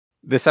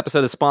This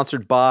episode is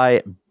sponsored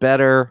by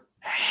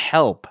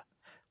BetterHelp.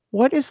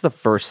 What is the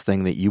first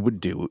thing that you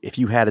would do if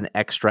you had an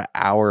extra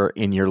hour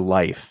in your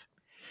life?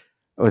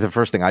 Well, the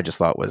first thing I just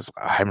thought was,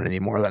 I'm going to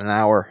need more than an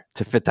hour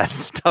to fit that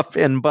stuff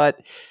in.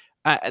 But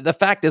the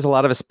fact is, a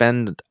lot of us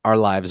spend our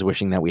lives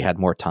wishing that we had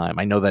more time.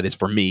 I know that is,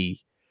 for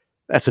me,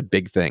 that's a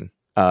big thing,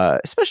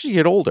 especially as you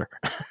get older.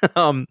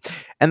 And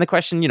the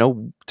question,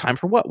 time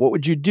for what? What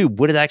would you do?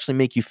 Would it actually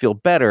make you feel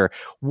better?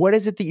 What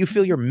is it that you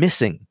feel you're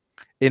missing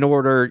in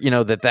order,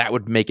 that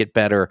would make it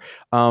better?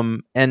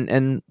 And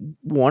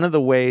one of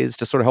the ways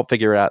to sort of help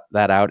figure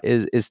that out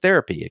is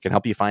therapy. It can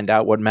help you find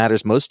out what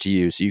matters most to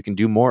you so you can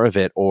do more of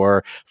it,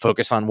 or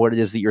focus on what it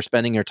is that you're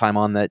spending your time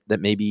on that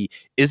maybe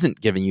isn't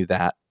giving you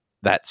that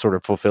sort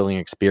of fulfilling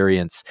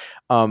experience.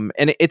 And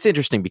it's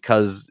interesting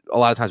because a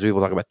lot of times people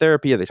talk about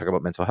therapy, or they talk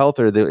about mental health,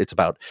 or it's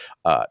about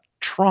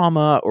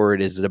trauma, or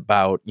it is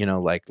about,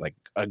 like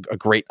a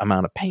great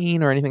amount of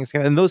pain or anything.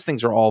 And those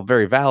things are all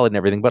very valid and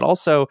everything. But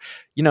also,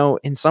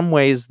 in some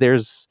ways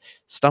there's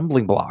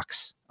stumbling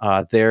blocks.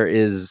 There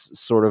is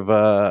sort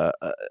of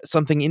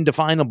something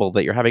indefinable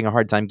that you're having a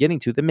hard time getting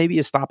to that maybe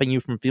is stopping you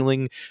from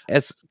feeling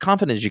as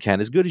confident as you can,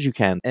 as good as you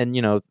can. And,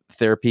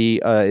 therapy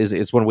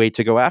is one way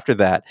to go after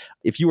that.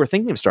 If you are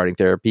thinking of starting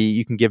therapy,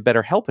 you can give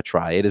BetterHelp a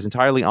try. It is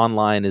entirely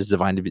online, is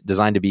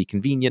designed to be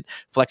convenient,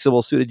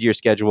 flexible, suited to your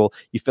schedule.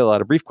 You fill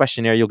out a brief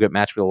questionnaire, you'll get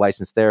matched with a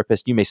licensed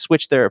therapist. You may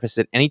switch therapists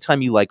at any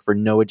time you like for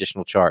no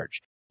additional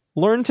charge.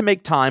 Learn to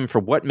make time for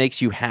what makes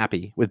you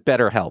happy with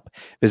BetterHelp.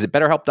 Visit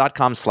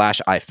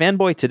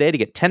BetterHelp.com/iFanboy today to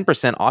get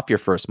 10% off your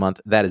first month.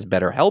 That is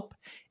BetterHelp,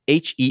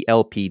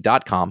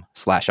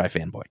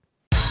 HELP.com/iFanboy.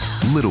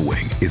 Little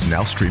Wing is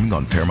now streaming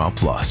on Paramount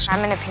Plus.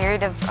 I'm in a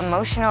period of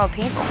emotional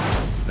upheaval.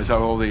 Is that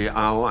all the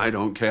I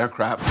don't care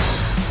crap?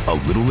 A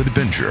little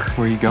adventure.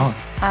 Where are you going?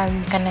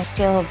 I'm gonna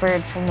steal a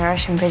bird from the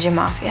Russian pigeon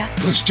mafia.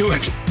 Let's do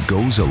it.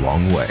 Goes a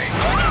long way.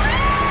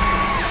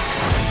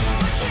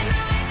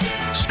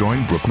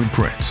 Starring Brooklyn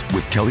Prince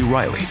with Kelly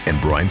Riley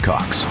and Brian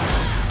Cox.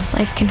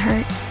 Life can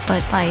hurt,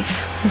 but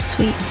life is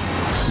sweet.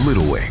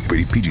 Little Wing,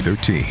 rated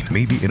PG-13,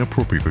 may be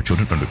inappropriate for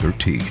children under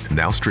 13.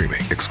 Now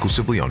streaming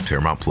exclusively on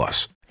Paramount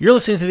Plus. You're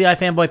listening to the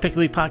iFanboy Pick of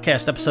the Week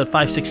podcast, episode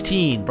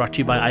 516, brought to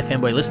you by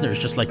iFanboy listeners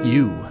just like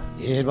you.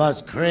 It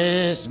was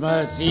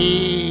Christmas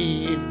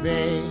Eve,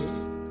 babe,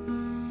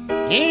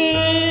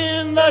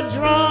 in the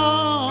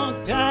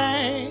drunk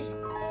tank.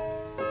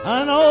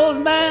 An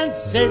old man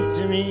said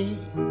to me,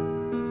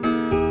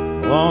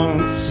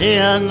 won't see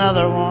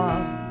another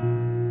one.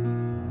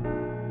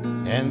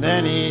 And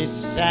then he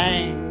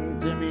sang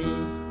to me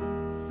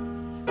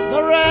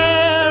the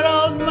red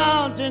old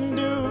Mountain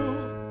Dew.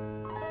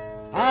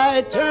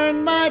 I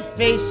turned my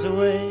face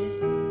away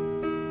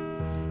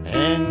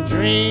and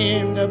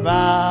dreamed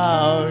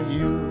about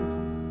you.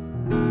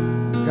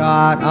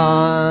 Got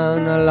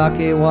on a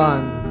lucky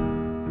one,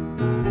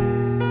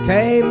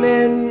 came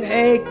in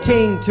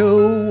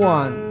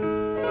 18-1.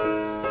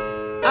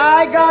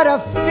 I got a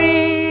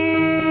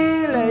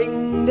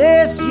feeling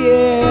this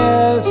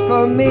year's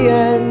for me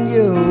and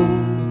you.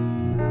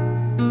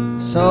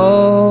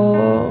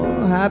 So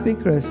happy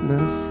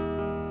Christmas,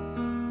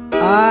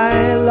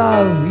 I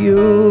love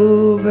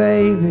you,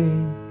 baby.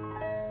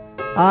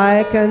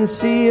 I can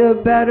see a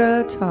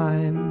better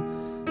time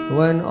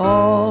when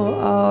all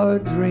our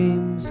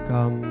dreams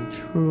come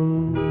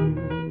true.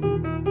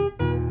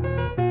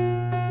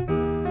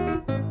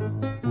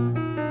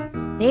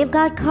 They've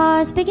got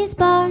cars big as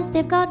bars,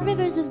 they've got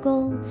rivers of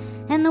gold,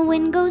 and the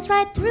wind goes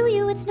right through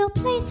you, it's no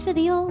place for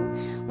the old.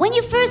 When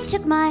you first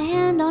took my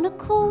hand on a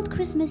cold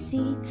Christmas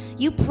Eve,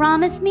 you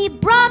promised me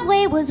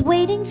Broadway was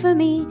waiting for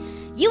me.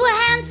 You were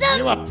handsome,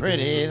 you were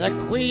pretty, the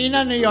queen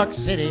of New York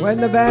City.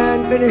 When the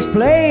band finished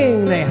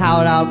playing, they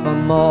howled out for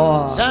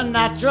more.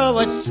 Sinatra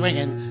was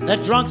swinging, the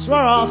drunks were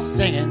all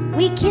singing.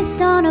 We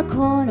kissed on a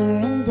corner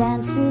and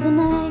danced through the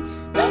night.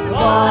 The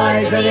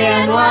boys of the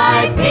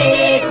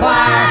NYPD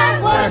choir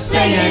were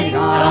singing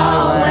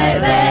Galway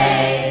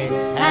Bay,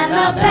 and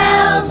the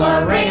bells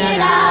were ringing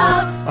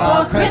out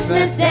for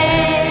Christmas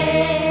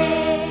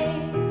Day.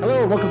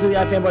 Hello, welcome to the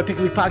iFanboy Pick of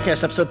the Week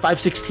podcast, episode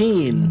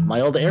 516, my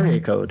old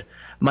area code.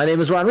 My name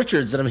is Ron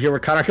Richards, and I'm here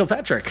with Connor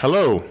Kilpatrick.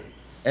 Hello.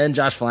 And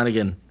Josh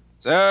Flanagan.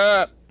 What's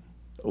up?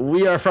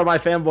 We are from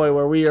iFanboy,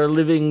 where we are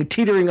living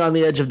teetering on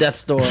the edge of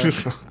death's door.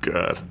 Oh,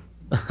 God.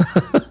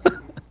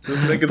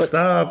 Just make it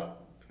stop.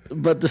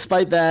 But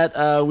despite that,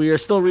 we are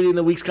still reading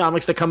the week's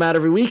comics that come out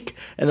every week,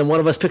 and then one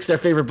of us picks their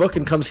favorite book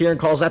and comes here and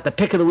calls that the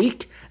pick of the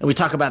week, and we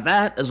talk about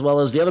that as well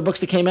as the other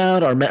books that came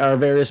out, our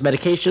various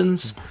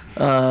medications.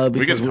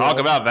 We can talk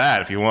about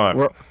that if you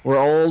want. We're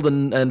old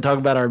and talk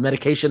about our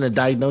medication and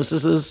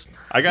diagnoses.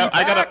 I got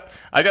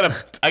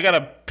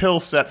a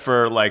pill set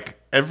for like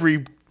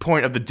every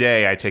point of the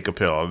day. I take a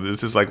pill.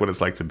 This is like what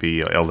it's like to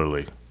be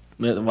elderly.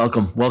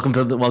 Welcome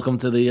to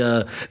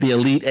the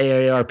elite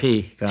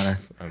AARP, Connor.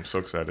 I'm so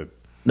excited.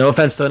 No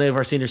offense to any of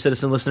our senior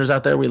citizen listeners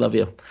out there, we love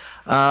you.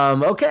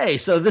 Okay,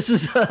 so this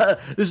is a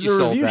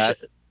review show.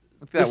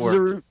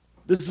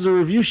 This is a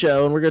review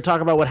show, and we're going to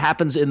talk about what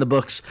happens in the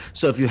books.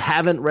 So if you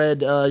haven't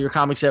read your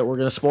comics yet, we're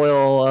going to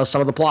spoil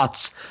some of the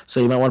plots. So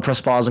you might want to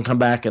press pause and come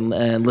back and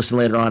listen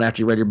later on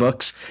after you read your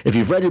books. If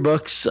you've read your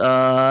books,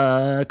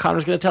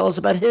 Connor's going to tell us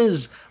about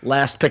his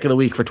last pick of the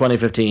week for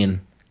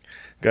 2015.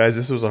 Guys,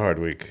 this was a hard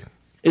week.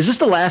 Is this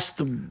the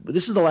last?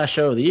 This is the last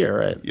show of the year,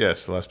 right?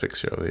 Yes, the last pick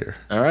show of the year.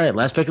 All right,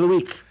 last pick of the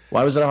week.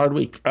 Why was it a hard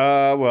week?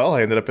 Well,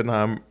 I ended up in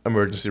the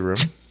emergency room.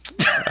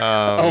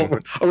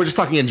 We're just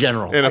talking in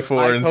general. In a I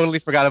totally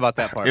forgot about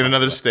that part. In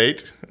another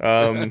state.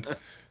 Got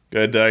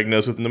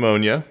diagnosed with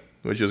pneumonia,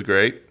 which was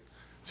great.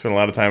 Spent a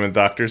lot of time in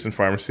doctors and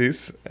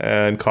pharmacies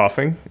and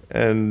coughing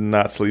and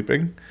not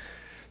sleeping.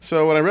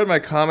 So when I read my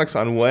comics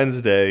on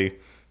Wednesday...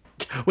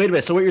 Wait a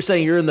minute. So what you're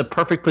saying, you're in the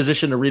perfect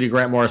position to read a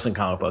Grant Morrison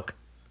comic book.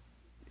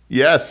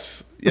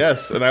 Yes.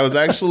 And I was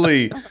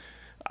actually...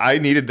 I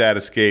needed that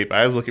escape.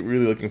 I was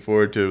really looking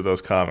forward to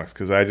those comics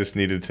because I just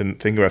needed to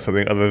think about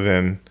something other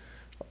than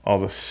all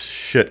the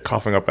shit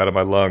coughing up out of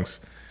my lungs.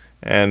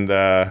 And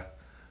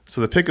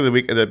so the pick of the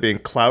week ended up being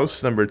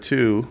Klaus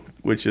 #2,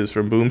 which is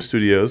from Boom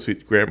Studios.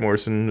 Grant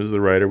Morrison is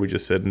the writer, we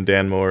just said, and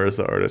Dan Moore is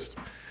the artist.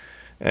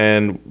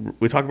 And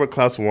we talked about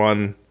Klaus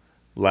 1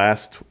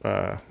 last,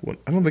 I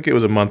don't think it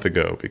was a month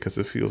ago because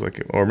it feels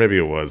like, or maybe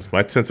it was.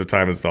 My sense of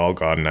time is all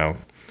gone now.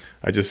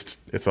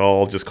 It's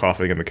all just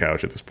coughing in the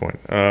couch at this point.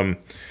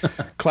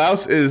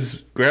 Klaus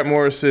is Grant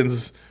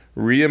Morrison's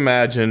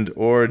reimagined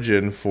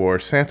origin for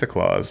Santa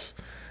Claus.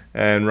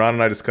 And Ron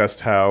and I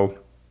discussed how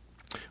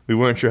we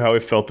weren't sure how we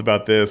felt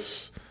about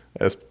this.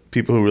 As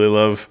people who really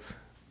love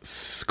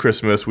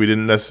Christmas, we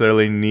didn't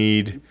necessarily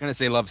need... I'm going to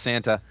say love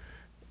Santa.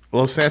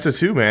 Love Santa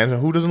too, man.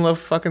 Who doesn't love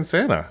fucking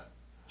Santa?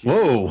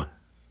 Whoa.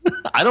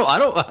 I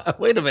don't,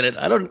 wait a minute.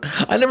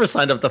 I never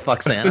signed up to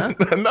fuck Santa.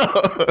 No.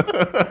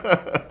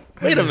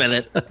 Wait a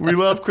minute. We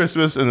love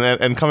Christmas,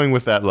 and coming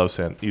with that,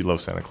 you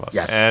love Santa Claus.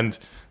 Yes. And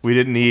we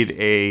didn't need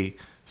a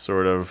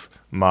sort of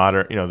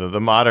modern, the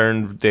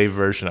modern day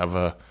version of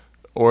a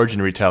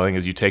origin retelling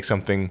is you take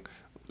something,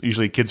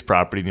 usually kids'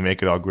 property, and you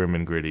make it all grim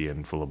and gritty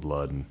and full of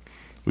blood. And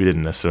we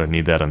didn't necessarily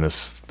need that on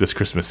this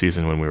Christmas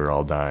season when we were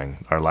all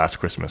dying, our last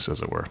Christmas,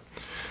 as it were.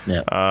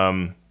 Yeah.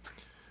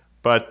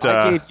 But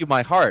I gave you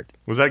my heart.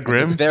 Was that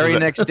grim? The very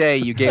next day,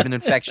 you gave an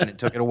infection and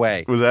took it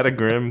away. Was that a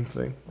grim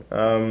thing?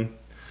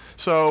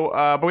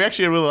 But we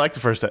actually really liked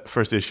the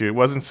first issue. It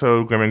wasn't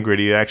so grim and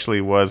gritty. It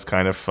actually was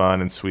kind of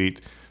fun and sweet.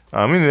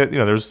 I mean,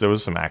 there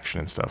was some action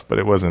and stuff, but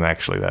it wasn't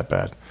actually that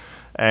bad.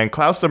 And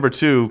Klaus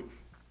 #2,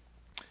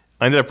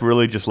 I ended up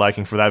really just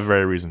liking for that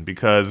very reason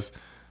because,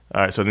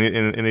 all right, so in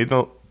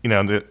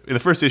the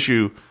first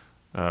issue,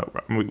 we're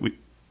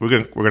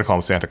gonna call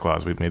him Santa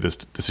Claus. We made this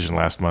decision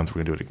last month.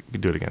 We're gonna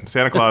do it again.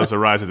 Santa Claus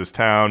arrives at this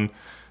town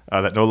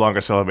that no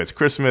longer celebrates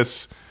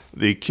Christmas.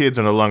 The kids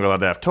are no longer allowed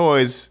to have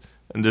toys,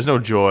 and there's no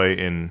joy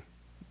in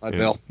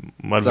Mudville.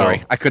 Mudville.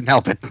 Sorry, I couldn't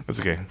help it. That's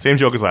okay. Same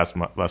joke as last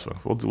month.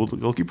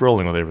 We'll keep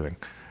rolling with everything.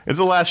 It's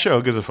the last show.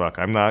 Who gives a fuck?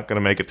 I'm not gonna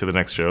make it to the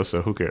next show,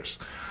 so who cares?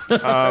 The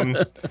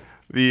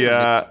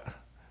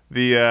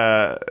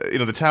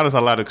town is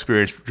not allowed to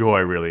experience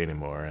joy really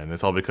anymore, and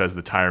it's all because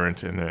the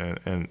tyrant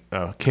and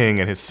king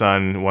and his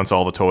son wants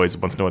all the toys,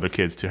 wants no other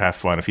kids to have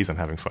fun if he's not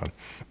having fun.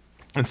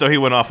 And so he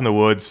went off in the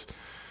woods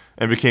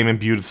and became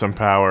imbued with some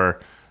power.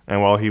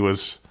 And while he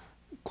was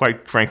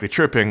quite frankly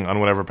tripping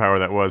on whatever power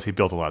that was, he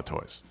built a lot of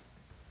toys.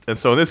 And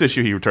so in this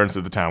issue, he returns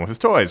to the town with his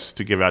toys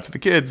to give out to the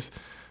kids.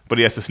 But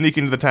he has to sneak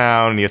into the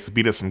town, and he has to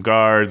beat up some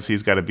guards.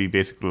 He's got to be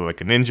basically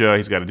like a ninja.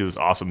 He's got to do this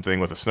awesome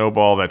thing with a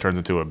snowball that turns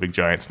into a big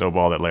giant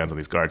snowball that lands on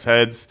these guards'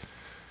 heads.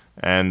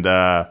 And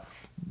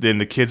then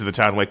the kids of the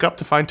town wake up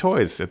to find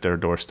toys at their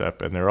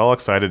doorstep, and they're all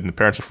excited, and the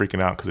parents are freaking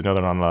out because they know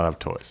they're not allowed to have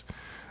toys.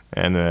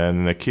 And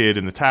then the kid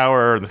in the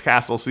tower, the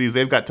castle, sees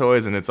they've got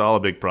toys, and it's all a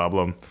big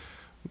problem.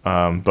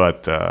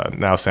 But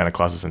now Santa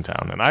Claus is in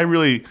town.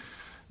 And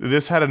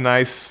this had a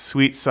nice,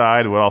 sweet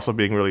side while also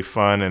being really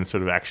fun and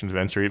sort of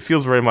action-adventure. It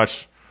feels very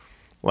much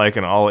like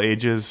an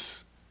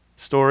all-ages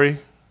story.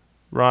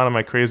 Ron, am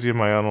I crazy? Am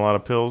I on a lot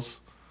of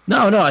pills?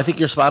 No, I think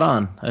you're spot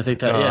on. I think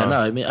that,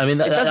 it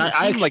doesn't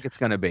seem like it's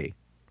going to be.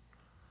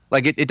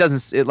 Like, it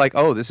doesn't,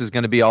 oh, this is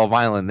going to be all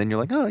violent. Then you're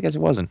like, oh, I guess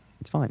it wasn't.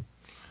 It's fine.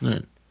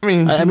 Right. I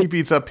mean, he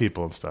beats up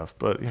people and stuff,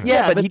 but...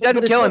 Yeah, but he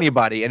doesn't kill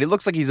anybody, and it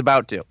looks like he's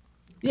about to.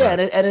 Yeah,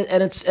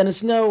 and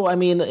it's no, I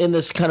mean, in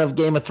this kind of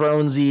Game of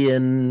Thronesy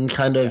and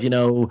kind of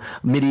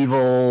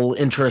medieval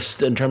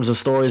interest in terms of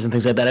stories and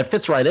things like that, it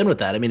fits right in with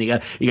that. I mean, you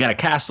got a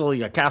castle,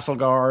 you got castle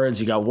guards,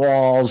 you got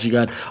walls, you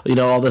got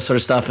all this sort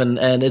of stuff, and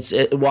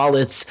while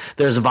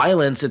there's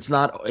violence, it's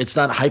not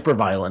hyper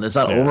violent, it's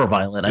not over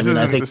violent. I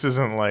think this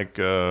isn't like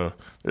I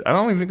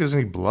don't even think there's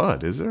any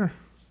blood, is there?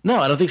 No,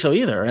 I don't think so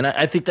either. And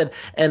I think that,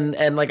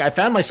 and like I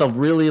found myself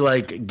really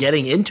like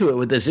getting into it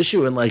with this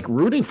issue and like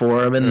rooting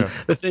for him. And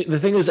the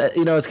thing is,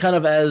 it's kind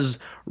of as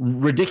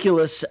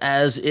ridiculous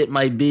as it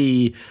might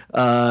be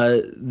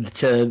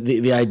to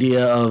the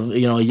idea of a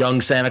young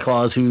Santa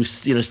Claus who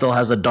still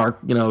has a dark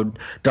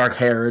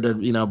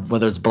haired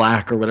whether it's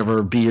black or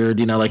whatever beard,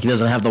 like he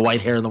doesn't have the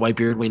white hair and the white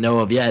beard we know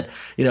of yet,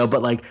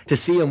 but like to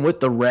see him with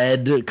the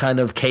red kind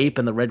of cape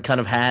and the red kind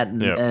of hat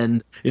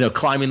and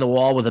climbing the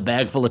wall with a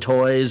bag full of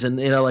toys and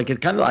like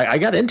it kind of like I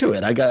got into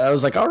it. I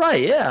was like, all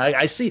right, yeah,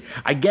 I see,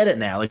 I get it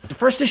now. Like the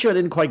first issue I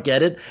didn't quite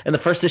get it, and the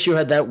first issue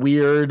had that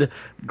weird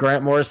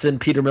Grant Morrison,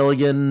 Peter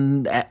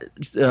Milligan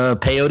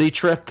peyote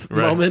trip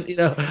moment,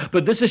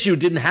 but this issue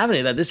didn't have any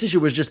of that. This issue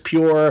was just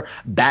pure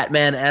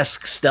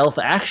Batman-esque stealth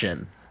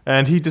action.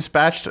 And he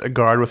dispatched a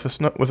guard with a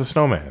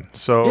snowman.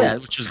 So yeah,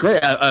 which was great.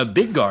 A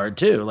big guard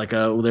too, like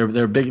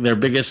their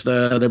biggest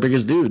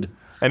dude.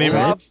 And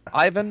even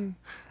Ivan.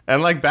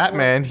 And like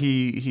Batman,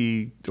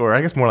 he or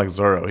I guess more like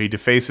Zorro, he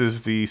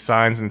defaces the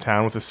signs in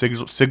town with a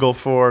sigil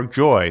for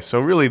joy. So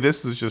really,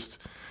 this was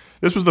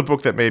the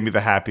book that made me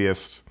the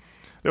happiest.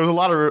 There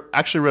was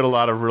actually read a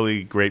lot of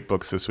really great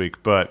books this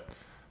week, but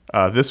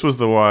this was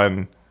the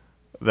one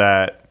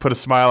that put a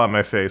smile on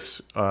my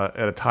face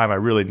at a time I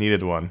really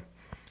needed one.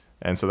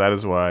 And so that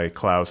is why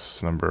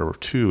Klaus number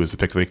 2 is the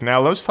pick of the week.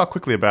 Now let's talk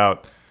quickly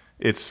about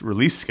its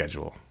release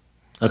schedule.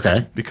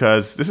 Okay.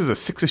 Because this is a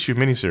 6-issue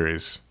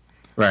miniseries.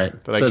 Right.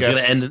 So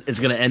it's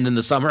gonna end in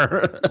the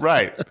summer.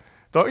 Right.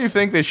 Don't you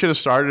think they should have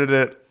started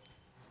it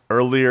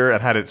earlier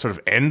and had it sort of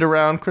end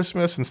around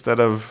Christmas instead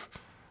of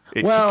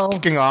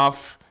kicking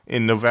off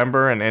in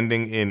November and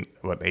ending in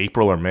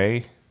April or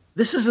May?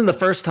 This isn't the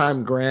first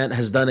time Grant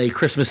has done a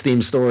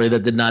Christmas-themed story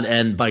that did not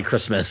end by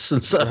Christmas,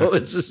 and so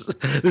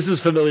this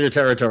is familiar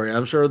territory.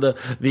 I'm sure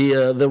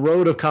the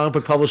road of comic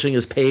book publishing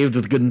is paved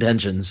with good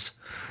intentions.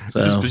 So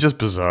it's just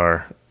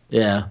bizarre.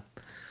 Yeah.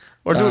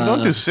 Or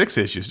don't do 6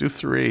 issues, do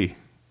 3.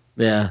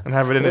 Yeah. And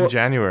have it in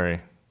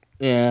January.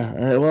 Yeah.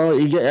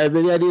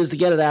 The idea is to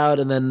get it out,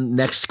 and then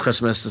next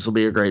Christmas this will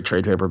be a great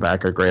trade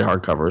paperback or great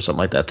hardcover or something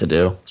like that to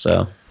do.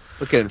 So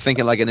look at it,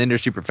 thinking like an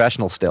industry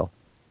professional still.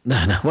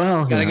 No.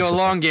 Well, gotta go a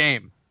long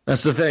game.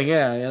 That's the thing,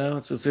 yeah.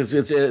 It's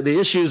the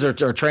issues are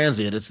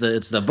transient. It's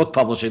the book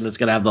publishing that's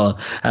gonna have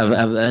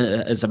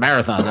it's a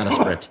marathon, not a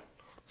sprint.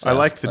 So, I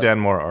liked the Dan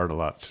Moore art a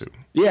lot too.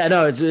 Yeah,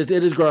 no, it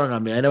is growing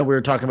on me. I know we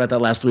were talking about that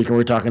last week, and we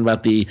were talking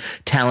about the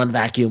talent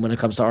vacuum when it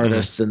comes to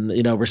artists, and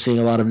we're seeing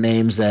a lot of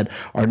names that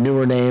are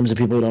newer names that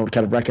people don't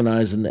kind of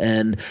recognize,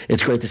 and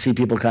it's great to see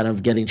people kind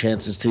of getting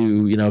chances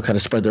to kind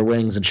of spread their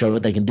wings and show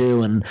what they can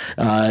do, and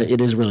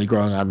it is really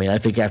growing on me. I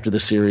think after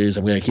this series,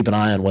 I'm going to keep an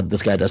eye on what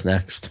this guy does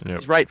next. Yep.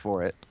 He's right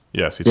for it.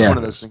 Yes, it's one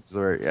of those things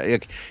where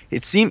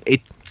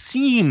it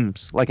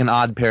seems like an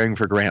odd pairing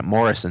for Grant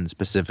Morrison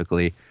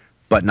specifically,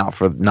 but not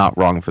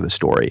wrong for the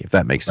story, if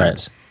that makes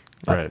sense.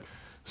 Right.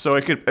 So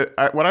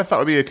what I thought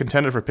would be a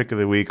contender for pick of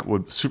the week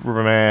would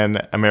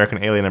Superman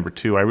American Alien number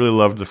 2. I really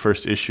loved the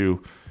first issue,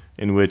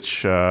 in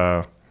which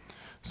it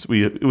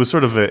was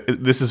sort of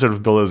this is sort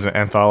of billed as an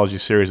anthology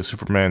series of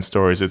Superman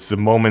stories. It's the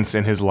moments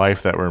in his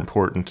life that were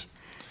important,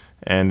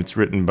 and it's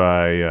written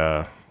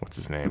by what's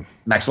his name?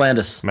 Max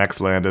Landis.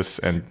 Max Landis,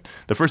 and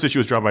the first issue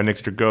was drawn by Nick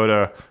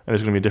Dragotta, and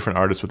there's going to be a different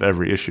artist with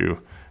every issue.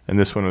 And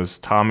this one was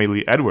Tommy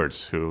Lee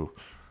Edwards, who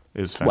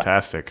is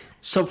fantastic.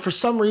 So for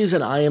some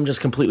reason, I am just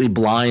completely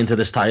blind to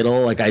this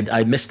title. Like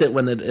I missed it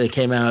when it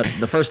came out,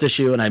 the first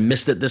issu, and I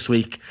missed it this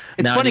week.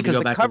 It's funny because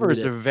the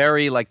covers are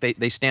very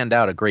they stand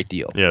out a great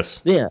deal.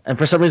 Yes. Yeah, and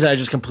for some reason, I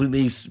just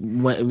completely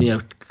went.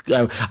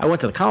 I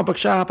went to the comic book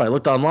shop. I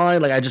looked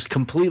online. Like I just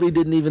completely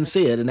didn't even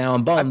see it, and now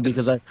I'm bummed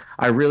because I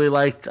really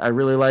liked the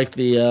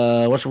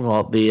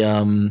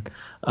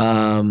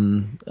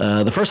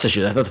the first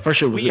issue. I thought the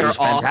first issue was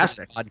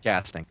fantastic. Awesome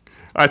podcasting.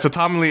 All right, so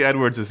Tommy Lee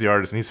Edwards is the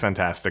artist, and he's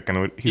fantastic,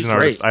 and he's an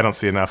artist I don't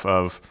see enough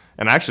of.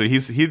 And actually,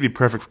 he'd be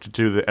perfect to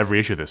do every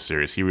issue of this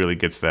series. He really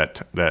gets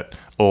that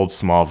old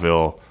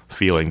Smallville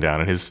feeling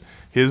down, and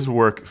his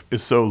work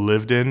is so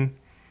lived in.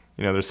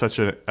 There's such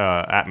an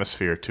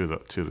atmosphere to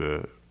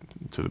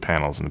the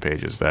panels and the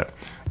pages that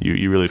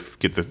you really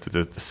get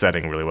the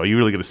setting really well. You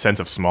really get a sense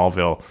of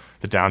Smallville,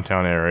 the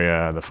downtown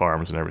area, the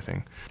farms, and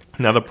everything.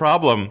 Now, the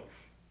problem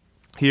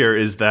here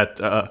is that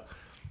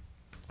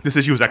this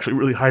issue was actually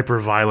really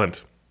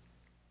hyper-violent,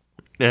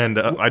 and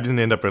I didn't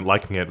end up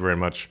liking it very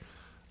much.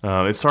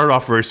 It started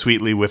off very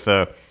sweetly with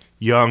a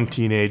young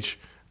teenage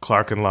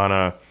Clark and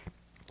Lana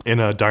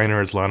in a diner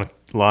as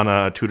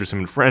Lana tutors him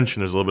in French,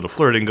 and there's a little bit of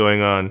flirting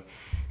going on.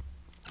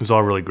 It was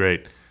all really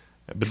great.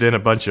 But then a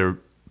bunch of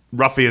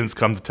ruffians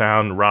come to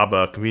town, rob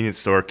a convenience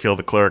store, kill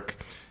the clerk,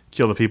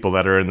 kill the people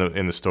that are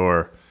in the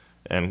store.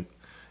 And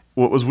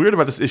what was weird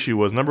about this issue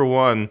was, number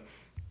one,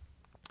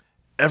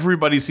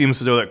 everybody seems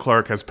to know that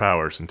Clark has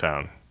powers in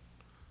town,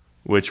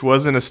 which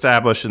wasn't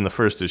established in the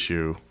first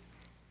issue.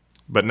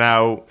 But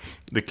now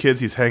the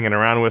kids he's hanging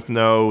around with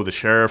know, the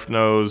sheriff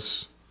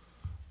knows.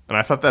 And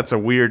I thought that's a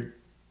weird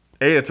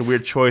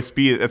choice.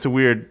 B, that's a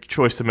weird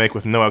choice to make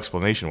with no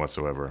explanation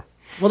whatsoever.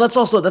 Well,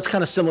 that's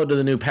kind of similar to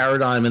the new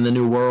paradigm in the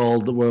new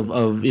world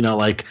of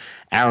like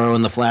Arrow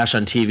and the Flash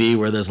on TV,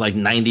 where there's like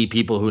 90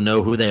 people who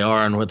know who they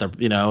are and what they're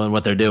and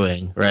what they're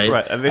doing, right?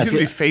 Right. And they seem to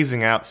be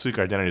phasing out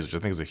secret identities, which I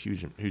think is a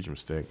huge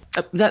mistake.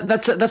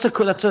 That's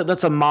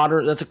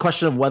a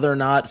question of whether or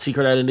not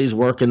secret identities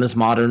work in this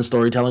modern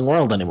storytelling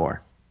world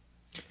anymore.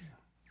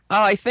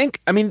 I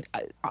mean,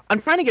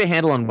 I'm trying to get a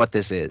handle on what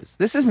this is.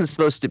 This isn't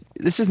supposed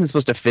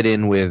to fit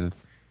in with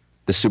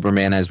the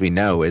Superman as we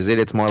know, is it?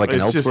 It's more like an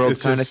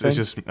Elseworlds kind of thing. It's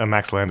just a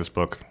Max Landis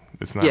book.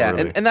 It's not. Yeah,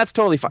 really. and that's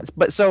totally fine.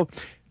 But so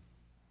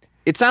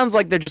it sounds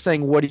like they're just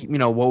saying,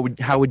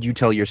 how would you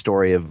tell your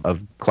story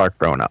of Clark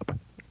growing up?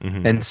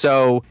 Mm-hmm. And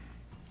so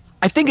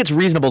I think it's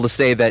reasonable to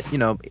say that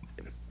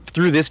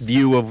through this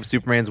view of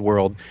Superman's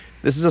world,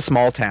 this is a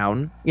small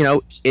town.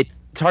 It's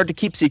hard to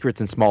keep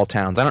secrets in small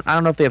towns. I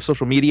don't know if they have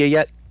social media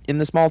yet in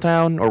the small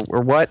town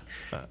or what,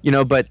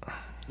 but.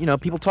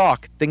 People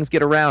talk. Things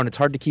get around. It's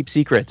hard to keep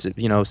secrets.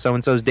 So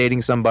and so's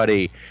dating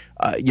somebody.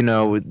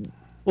 Well,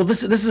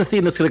 this is a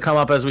theme that's going to come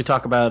up as we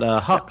talk about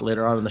Huck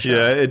later on in the show.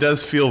 Yeah, it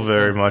does feel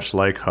very much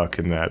like Huck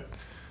in that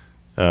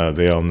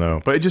they all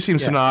know, but it just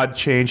seems an odd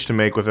change to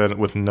make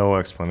with no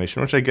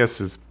explanation, which I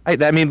guess is.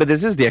 I mean, but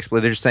this is the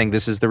explanation. They're just saying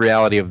this is the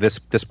reality of this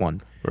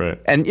one. Right.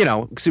 And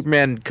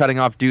Superman cutting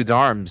off dudes'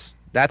 arms.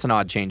 That's an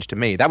odd change to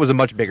me. That was a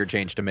much bigger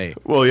change to me.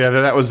 Well, yeah,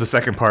 that was the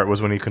second part.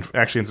 Was when he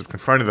actually ends up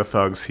confronting the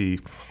thugs. He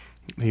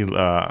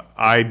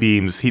eye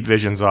beams, heat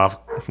visions off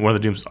one of the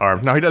Doom's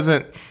arms. Now he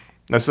doesn't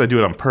necessarily do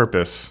it on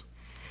purpose.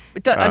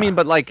 It does, I mean,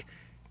 but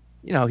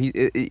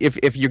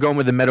if you're going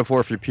with the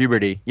metaphor for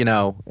puberty,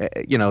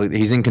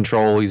 he's in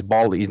control. He's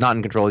ball. He's not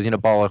in control. He's in a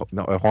ball of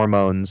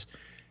hormones.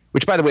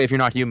 Which, by the way, if you're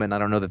not human, I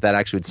don't know that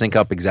actually would sync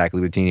up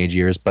exactly with teenage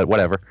years. But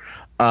whatever.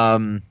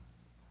 It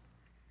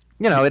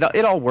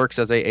all works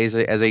as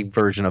a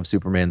version of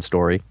Superman's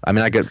story. I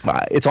mean,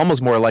 it's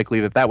almost more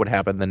likely that would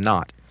happen than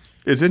not.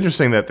 It's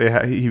interesting that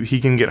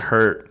he can get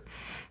hurt,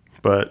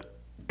 but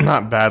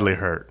not badly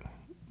hurt.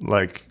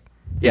 Like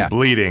he's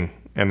bleeding,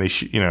 and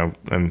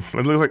and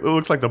it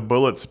looks like the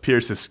bullets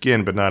pierce his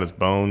skin, but not his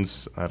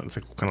bones. It's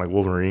kind of like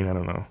Wolverine. I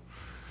don't know.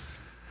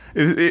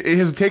 It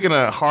has taken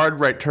a hard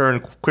right turn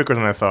quicker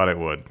than I thought it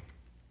would.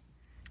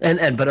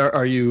 But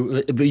are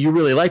you? But you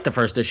really like the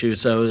first issue,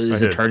 so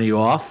is it turning you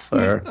off?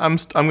 Or? I'm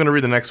going to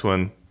read the next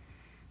one.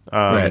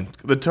 Right.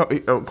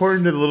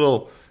 According to the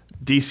little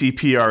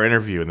DCPR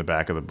interview in the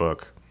back of the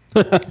book,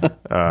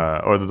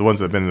 or the ones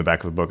that have been in the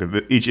back of the book.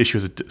 Each issue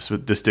has a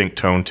distinct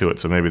tone to it,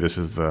 so maybe this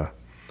is the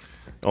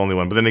only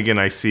one. But then again,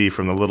 I see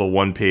from the little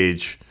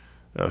one-page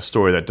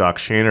story that Doc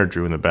Shaner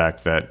drew in the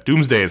back that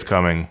Doomsday is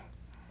coming.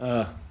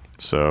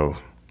 So,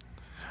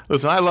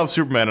 listen, I love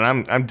Superman,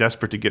 and I'm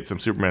desperate to get some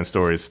Superman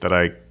stories that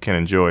I can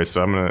enjoy,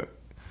 so I'm going to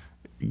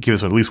give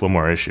this one at least one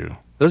more issue.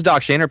 Those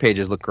Doc Shaner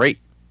pages look great.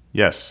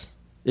 Yes.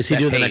 Is he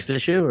doing the next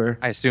issue? Or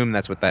I assume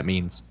that's what that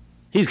means.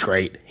 He's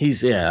great.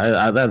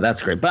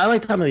 That's great. But I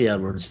like Tommy Lee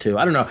Edwards too.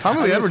 I don't know.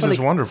 Tommy Lee Edwards is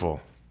wonderful.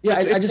 Yeah,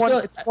 I just feel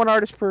it's one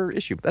artist per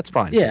issue, but that's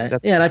fine. Yeah,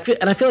 and I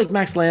feel like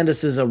Max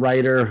Landis is a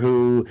writer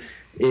who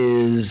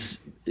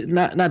is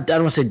not I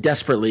don't want to say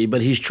desperately,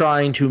 but he's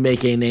trying to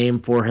make a name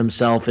for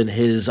himself in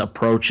his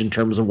approach in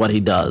terms of what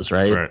he does.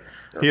 Right. Right.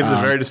 He has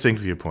a very distinct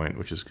viewpoint,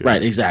 which is good.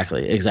 Right,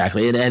 exactly,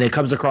 and it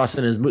comes across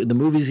in the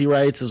movies he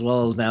writes as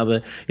well as now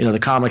the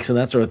comics and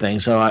that sort of thing.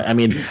 So I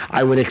mean,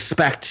 I would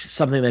expect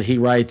something that he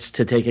writes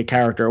to take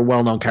a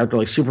well-known character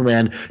like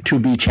Superman, to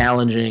be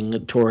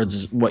challenging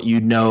towards what you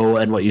know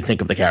and what you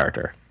think of the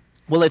character.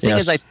 Well, the thing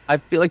is, I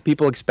feel like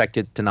people expect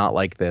it to not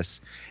like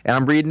this, and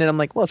I'm reading it. I'm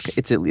like, well,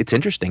 it's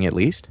interesting at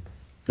least,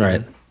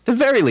 right? At the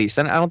very least,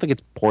 and I don't think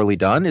it's poorly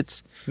done.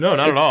 It's not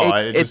at all.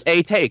 It's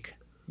a take,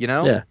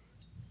 Yeah.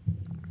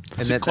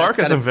 And Clark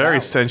has some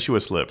very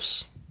sensuous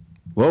lips.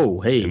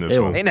 Whoa, hey,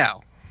 hey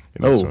now.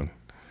 In this one.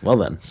 Well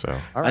then. So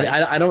all right.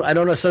 I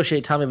don't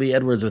associate Tommy Lee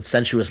Edwards with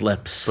sensuous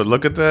lips. But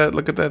look at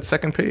that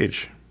second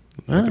page.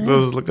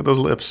 Look at those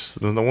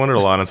lips. No wonder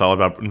Lana's all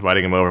about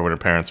inviting him over when her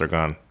parents are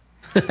gone.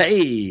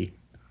 Hey,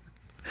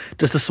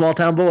 just a small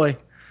town boy.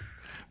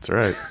 That's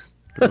right.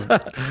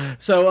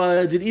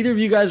 So, did either of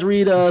you guys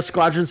read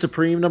Squadron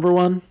Supreme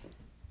 #1?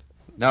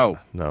 No.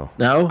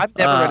 I've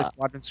never read a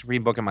Squadron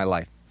Supreme book in my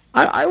life.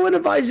 I would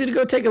advise you to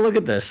go take a look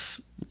at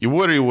this. You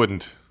would or you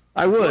wouldn't?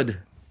 I would.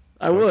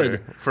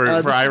 Okay. For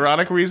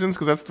ironic reasons,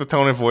 because that's the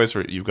tone of voice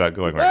you've got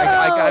going right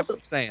now. I'm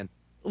saying.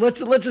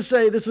 Let's just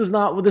say this was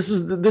not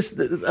this.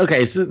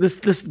 Okay, so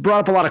this brought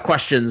up a lot of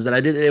questions that I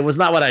didn't. It was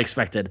not what I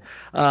expected.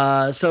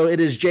 So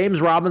it is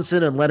James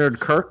Robinson and Leonard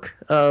Kirk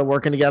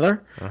working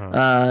together,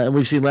 and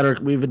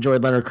we've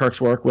enjoyed Leonard Kirk's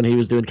work when he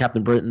was doing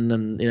Captain Britain,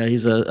 and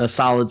he's a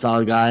solid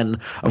guy, and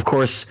of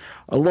course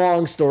a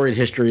long storied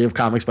history of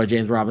comics by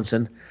James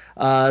Robinson.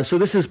 So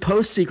this is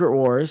post Secret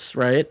Wars,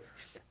 right?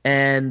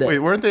 And wait,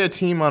 weren't they a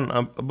team on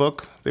a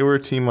book? They were a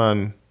team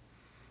on.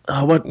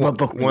 What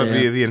book?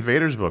 The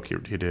Invaders book he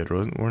did,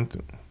 weren't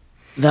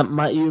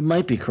they? You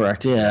might be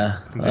correct. Yeah.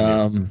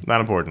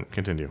 Not important.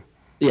 Continue.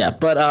 Yeah,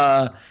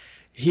 but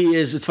He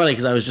is. It's funny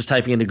because I was just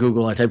typing into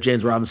Google. I typed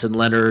James Robinson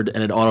Leonard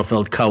and it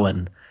autofilled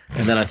Cohen.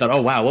 And then I thought, oh,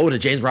 wow, what would a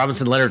James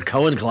Robinson Leonard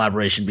Cohen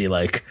collaboration be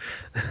like?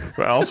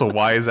 But also,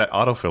 why is that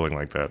autofilling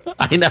like that?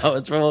 I know.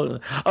 It's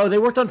from. Oh, they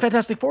worked on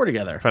Fantastic Four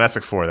together.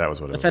 Fantastic Four, that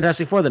was what it was.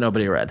 Fantastic Four that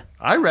nobody read.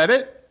 I read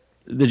it.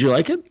 Did you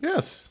like it?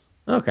 Yes.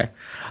 Okay.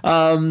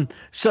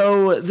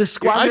 So the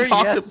squad.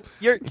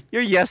 Your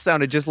yes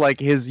sounded just like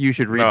his. You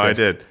should read. No, this.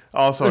 I did.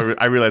 Also,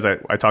 I realized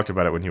I talked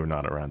about it when you were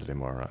not around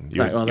anymore. Ron.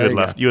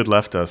 You had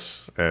left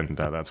us, and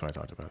that's when I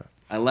talked about it.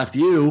 I left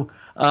you.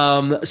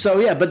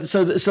 So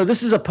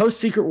this is a post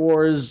Secret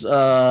Wars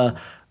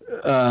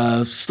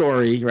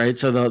story, right?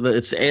 So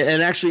it's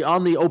and actually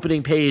on the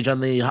opening page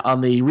on the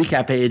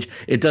recap page,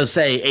 it does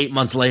say 8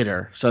 months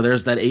later. So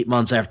there's that 8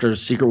 months after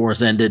Secret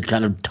Wars ended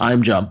kind of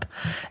time jump,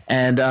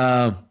 and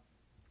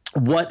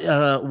what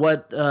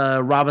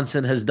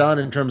Robinson has done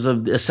in terms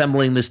of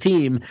assembling this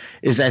team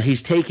is that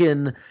he's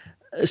taken.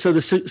 So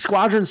the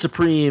Squadron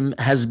Supreme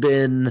has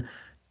been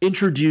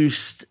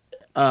introduced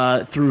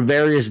through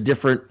various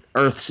different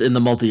Earths in the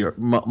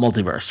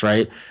multiverse,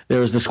 right? There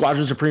was the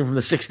Squadron Supreme from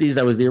the 60s.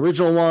 That was the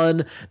original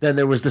one. Then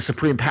there was the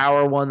Supreme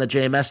Power one that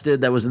JMS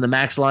did that was in the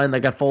Max line that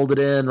got folded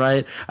in,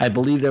 right? I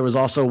believe there was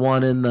also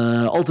one in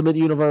the Ultimate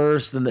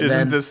Universe.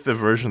 Isn't this the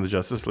version of the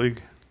Justice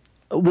League?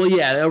 Well,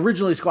 yeah.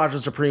 Originally,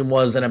 Squadron Supreme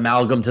was an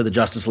amalgam to the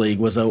Justice League.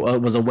 Was a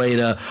way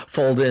to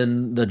fold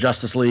in the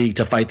Justice League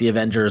to fight the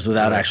Avengers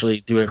without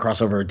actually doing a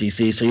crossover with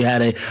DC. So you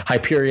had a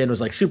Hyperion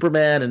was like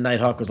Superman, and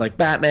Nighthawk was like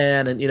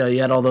Batman, and you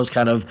had all those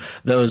kind of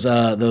those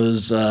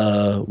templates,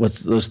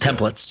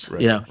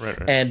 Right.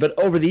 And but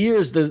over the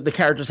years, the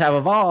characters have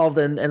evolved,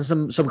 and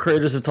some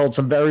creators have told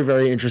some very,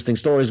 very interesting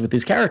stories with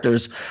these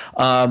characters.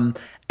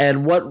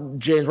 And what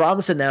James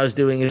Robinson now is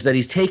doing is that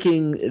he's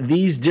taking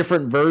these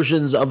different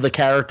versions of the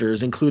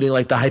characters, including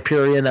like the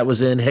Hyperion that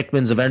was in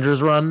Hickman's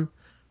Avengers run.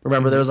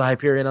 Remember there was a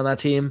Hyperion on that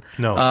team?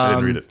 No, I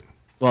didn't read it.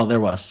 Well, there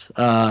was.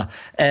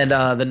 And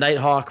the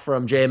Nighthawk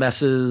from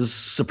JMS's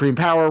Supreme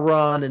Power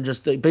run, and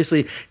just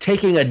basically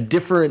taking a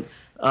different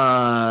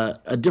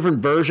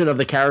version of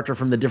the character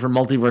from the different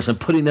multiverse and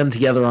putting them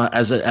together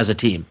as a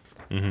team.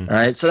 Mm-hmm. All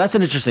right, so that's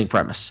an interesting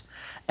premise.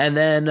 And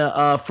then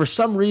for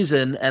some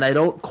reason, and I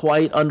don't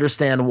quite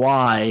understand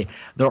why,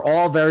 they're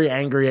all very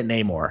angry at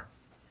Namor.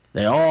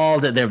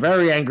 They're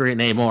very angry at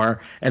Namor,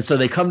 and so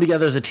they come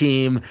together as a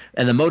team,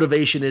 and the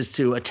motivation is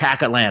to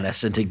attack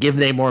Atlantis and to give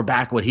Namor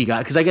back what he got.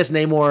 Because I guess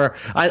Namor,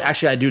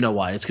 I do know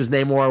why. It's because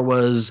Namor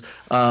was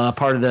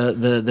part of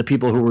the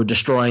people who were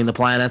destroying the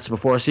planets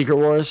before Secret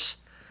Wars,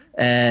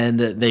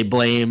 and they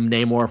blame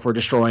Namor for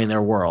destroying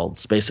their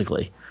worlds,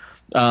 basically.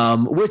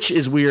 Which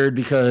is weird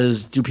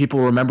because do people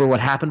remember what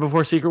happened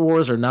before Secret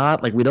Wars or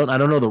not? Like I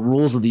don't know the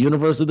rules of the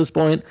universe at this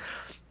point.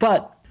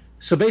 But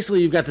so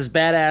basically you've got this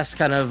badass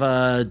kind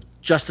of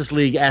Justice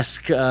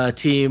League-esque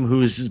team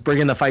who's just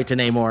bringing the fight to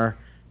Namor,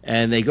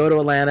 and they go to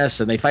Atlantis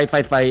and they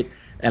fight.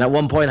 And at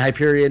one point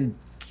Hyperion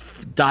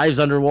dives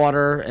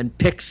underwater and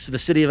picks the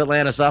city of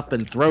Atlantis up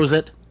and throws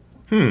it,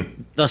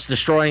 thus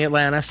destroying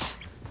Atlantis.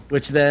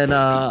 Which then,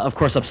 of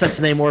course, upsets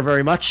Namor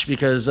very much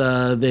because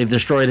they've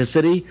destroyed his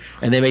city,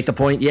 and they make the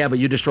point, yeah, but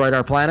you destroyed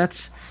our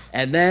planets.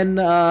 And then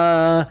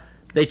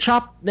they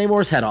chop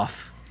Namor's head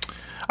off.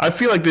 I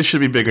feel like this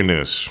should be bigger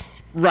news.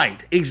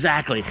 Right,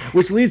 exactly.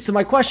 Which leads to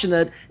my question: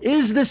 that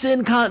is this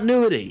in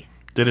continuity?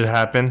 Did it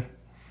happen?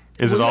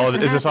 Is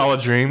this all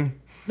a dream?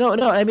 No.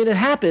 I mean, it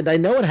happened. I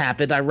know it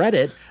happened. I read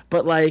it,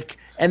 but like.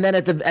 And then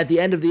at the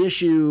end of the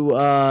issue,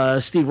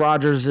 Steve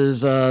Rogers'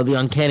 the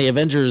Uncanny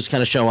Avengers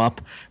kind of show up,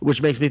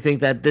 which makes me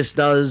think that this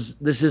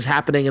is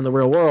happening in the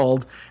real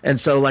world. And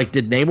so, like,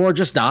 did Namor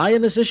just die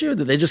in this issue?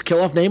 Did they just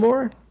kill off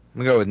Namor? I'm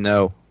gonna go with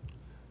no.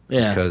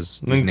 Just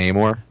because he's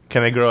Namor.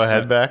 Can they grow a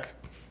head back?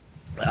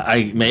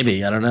 I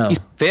don't know. He's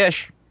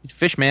fish. He's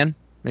fish man.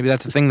 Maybe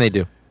that's a thing they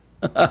do.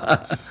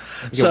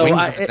 So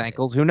wings with his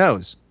ankles. Who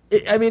knows?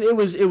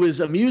 It was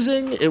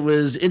amusing. It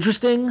was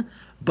interesting,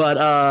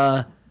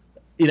 but.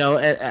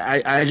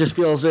 I just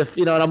feel as if,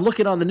 and I'm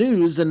looking on the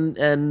news and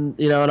I'm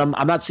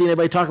not seeing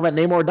anybody talk about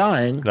Namor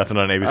dying. Nothing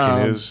on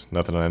ABC News,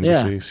 nothing on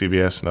NBC,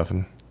 CBS,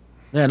 nothing.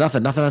 Yeah,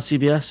 nothing on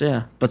CBS,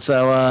 yeah. But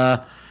so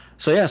I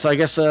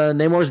guess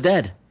Namor's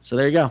dead. So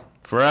there you go.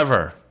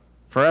 Forever.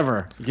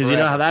 Because you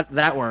know how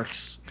that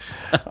works.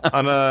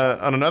 on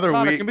another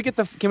week. Can we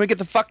get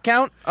the fuck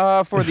count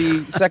for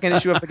the second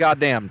issue of The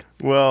Goddamned?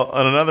 Well,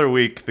 on another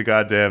week, The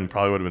Goddamned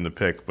probably would have been the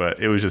pick, but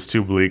it was just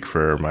too bleak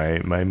for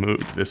my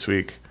mood this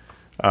week.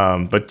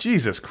 But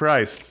Jesus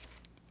Christ,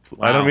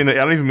 wow. I don't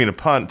even mean to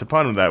pun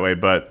him that way,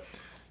 but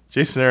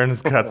Jason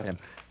Aaron's got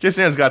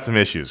some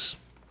issues.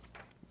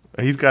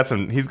 He has a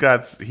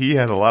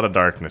lot of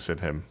darkness in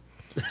him.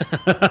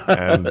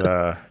 And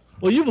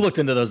well, you've looked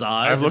into those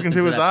eyes. I've looked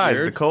into his eyes,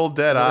 the cold,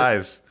 dead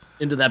eyes,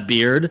 into that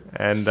beard.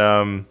 And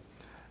I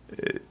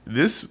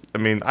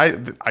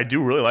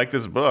do really like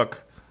this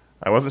book.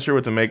 I wasn't sure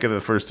what to make of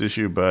the first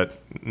issue,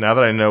 but now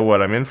that I know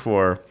what I'm in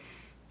for.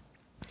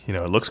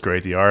 It looks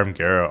great. The R.M.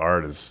 Guerra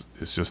art is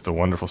just the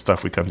wonderful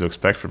stuff we come to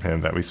expect from him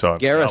that we saw.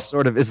 Guerra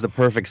sort of is the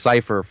perfect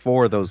cipher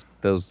for those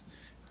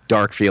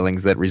dark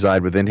feelings that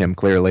reside within him.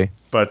 Clearly,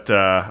 But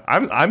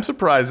I'm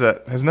surprised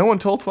that has no one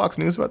told Fox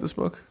News about this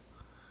book?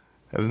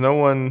 Has no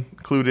one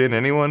clued in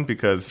anyone?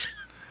 Because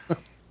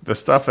the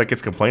stuff that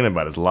gets complained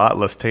about is a lot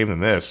less tame than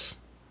this.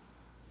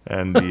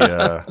 And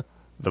the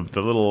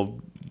little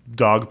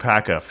dog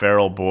pack of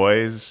feral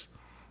boys.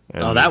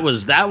 And, that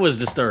was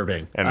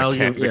disturbing. And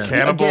the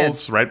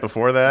cannibals right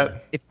before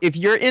that. if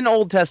you're in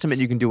Old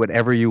Testament, you can do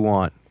whatever you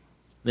want.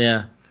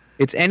 Yeah.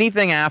 It's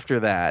anything after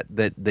that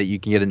you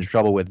can get into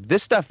trouble with.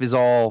 This stuff is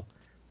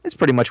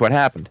pretty much what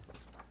happened.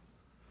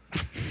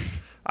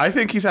 I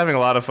think he's having a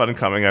lot of fun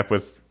coming up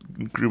with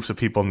groups of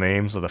people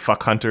names, the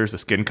fuck hunters, the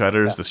skin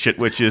cutters, the shit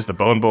witches, the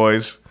bone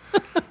boys.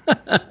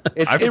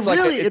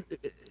 It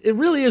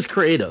really is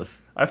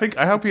creative. I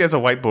hope he has a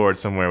whiteboard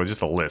somewhere with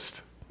just a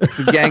list. It's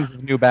the gangs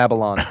of New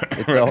Babylon.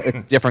 It's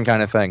a different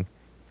kind of thing.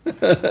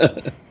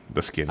 The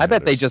skin. I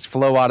bet they just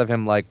flow out of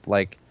him like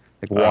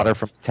water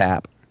from a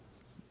tap.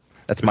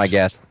 That's my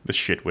guess. The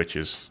shit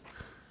witches.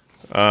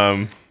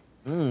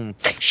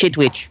 Shit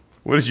witch.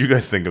 What did you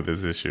guys think of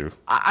this issue?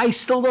 I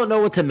still don't know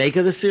what to make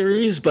of the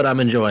series, but I'm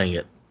enjoying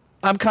it.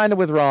 I'm kind of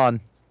with Ron.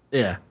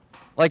 Yeah.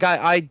 Like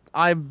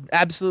I'm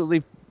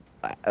absolutely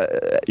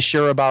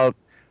sure about.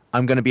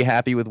 I'm going to be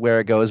happy with where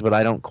it goes, but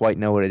I don't quite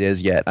know what it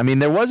is yet. I mean,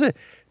 the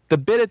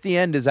bit at the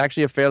end is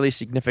actually a fairly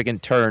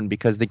significant turn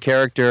because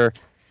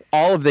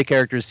all of the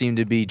characters seem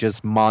to be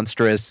just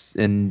monstrous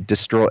and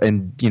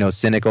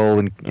cynical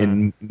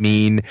and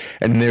mean.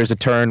 And there's a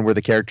turn where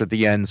the character at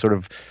the end sort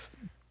of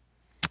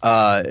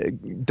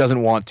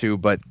doesn't want to,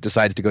 but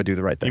decides to go do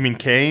the right thing. You mean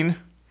Kane?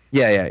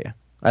 Yeah.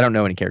 I don't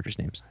know any characters'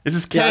 names. This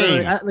is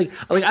Kane. Yeah,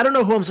 I don't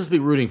know who I'm supposed to be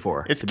rooting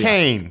for. It's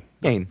Kane.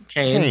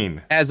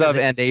 Kane. As of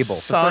and Abel.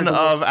 Son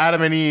of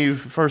Adam and Eve,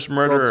 first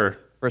murderer.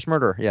 First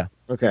murderer, yeah.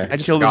 Okay. I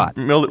just killed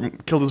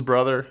his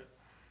brother.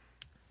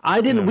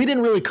 We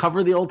didn't really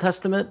cover the Old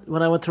Testament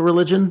when I went to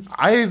religion.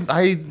 I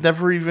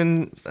don't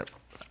even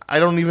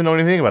know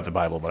anything about the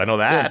Bible, but I know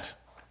that.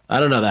 I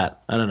don't know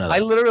that. I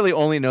literally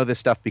only know this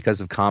stuff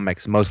because of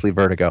comics, mostly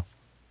Vertigo.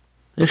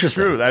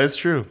 Interesting. True. That is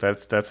true.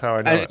 That's how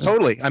I know it.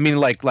 Totally. I mean,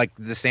 like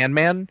the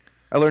Sandman.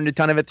 I learned a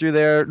ton of it through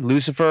there.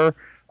 Lucifer.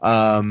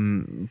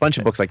 Bunch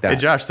of books like that. Hey,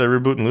 Josh, they're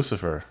rebooting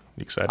Lucifer.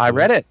 You excited? I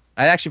read it.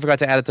 I actually forgot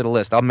to add it to the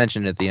list. I'll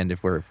mention it at the end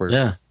if we're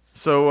yeah.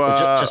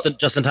 So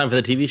just in time for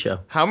the TV show.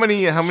 How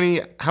many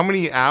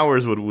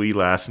hours would we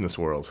last in this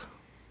world?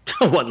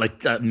 What,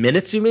 like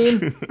minutes? You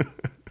mean?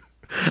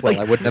 Well,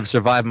 I wouldn't have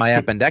survived my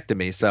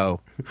appendectomy, so.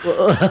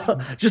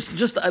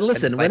 Just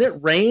listen. When it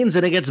rains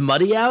and it gets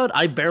muddy out,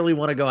 I barely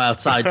want to go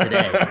outside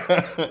today.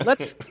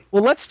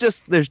 Let's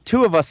just. There's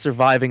two of us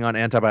surviving on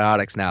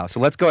antibiotics now, so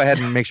let's go ahead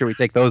and make sure we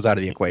take those out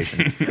of the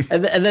equation.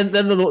 and then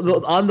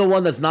I'm the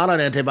one that's not on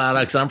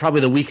antibiotics. I'm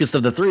probably the weakest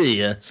of the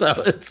three. So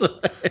it's.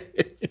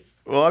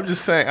 Well, I'm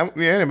just saying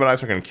the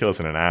antibiotics are going to kill us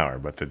in an hour,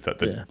 but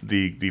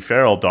the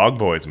feral dog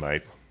boys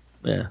might.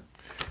 Yeah.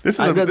 This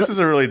is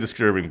a really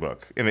disturbing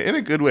book in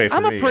a good way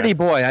for me. I'm a pretty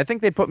boy. I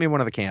think they'd put me in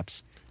one of the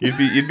camps.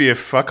 You'd be a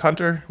fuck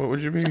hunter? What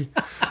would you be?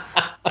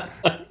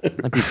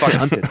 I'd be fuck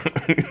hunted.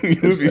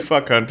 You would be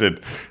fuck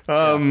hunted.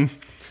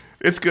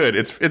 It's good.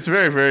 It's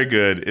very, very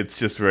good. It's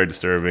just very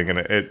disturbing,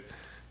 and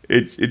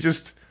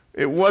it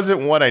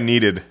wasn't what I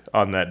needed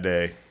on that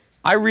day.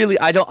 I really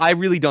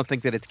don't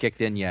think that it's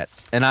kicked in yet.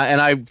 And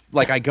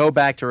I go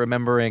back to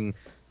remembering.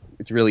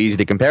 It's really easy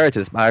to compare it to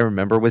this. But I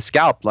remember with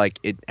Scalp, like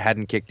it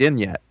hadn't kicked in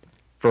yet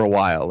for a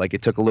while. Like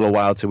it took a little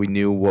while till we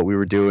knew what we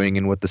were doing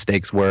and what the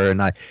stakes were. And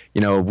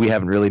we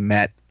haven't really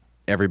met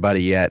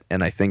everybody yet.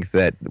 And I think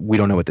that we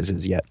don't know what this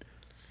is yet.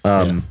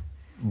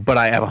 But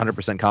I have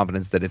 100%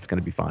 confidence that it's going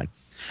to be fine.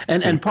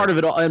 And part of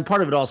it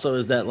also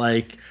is that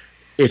like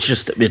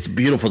it's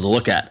beautiful to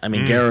look at. I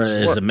mean, Guerra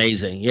is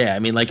amazing. Yeah, I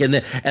mean, like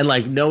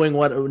knowing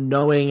what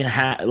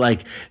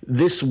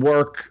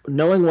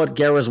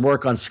Guerra's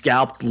work on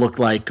Scalp looked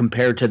like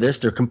compared to this,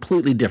 they're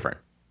completely different.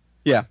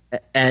 Yeah,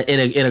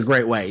 in a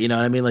great way. You know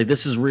what I mean? Like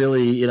this is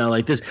really,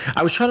 like this.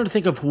 I was trying to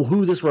think of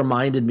who this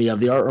reminded me of.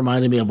 The art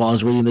reminded me of while I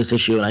was reading this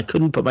issue, and I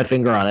couldn't put my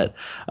finger on it.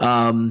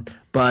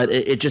 But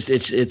I just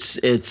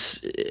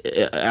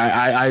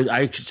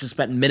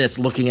spent minutes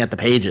looking at the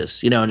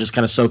pages, and just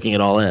kind of soaking it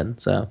all in.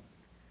 So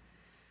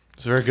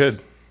it's very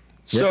good.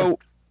 So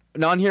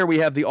on here we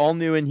have the all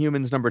new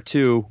Inhumans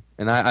 #2,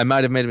 and I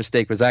might have made a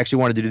mistake because I actually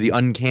wanted to do the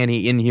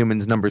Uncanny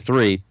Inhumans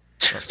 #3.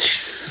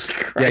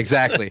 Yeah,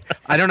 exactly.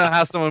 I don't know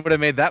how someone would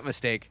have made that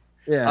mistake.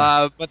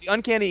 Yeah. But the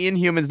Uncanny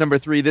Inhumans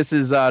 #3. This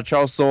is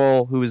Charles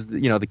Soule, who is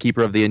the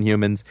keeper of the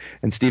Inhumans,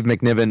 and Steve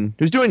McNiven,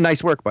 who's doing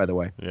nice work, by the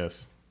way.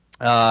 Yes.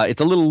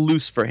 It's a little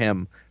loose for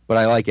him, but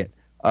I like it.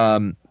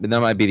 That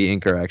might be the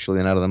inker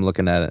actually. Now that I'm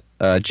looking at it,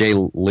 Jay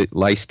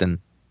Leiston.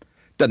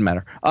 Doesn't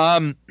matter.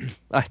 I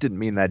didn't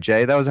mean that,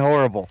 Jay. That was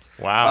horrible.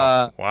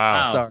 Wow.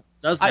 Wow. Sorry.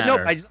 Does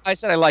matter. I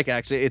said I like it,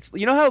 actually. It's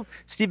how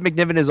Steve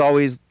McNiven is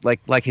always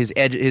like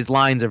his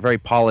lines are very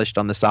polished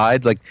on the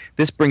sides. Like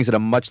this brings it a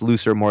much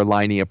looser, more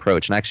liney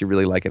approach, and I actually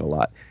really like it a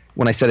lot.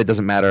 When I said it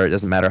doesn't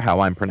matter how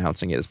I'm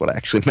pronouncing it is what I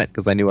actually meant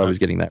because I knew I was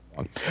getting that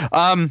wrong.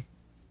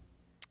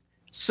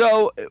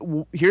 So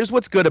here's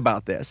what's good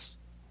about this.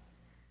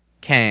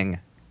 Kang.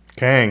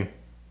 Kang.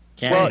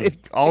 Well,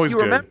 Always if you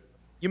good. remember,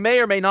 you may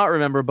or may not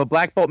remember, but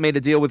Black Bolt made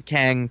a deal with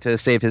Kang to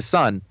save his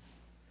son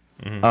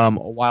a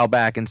while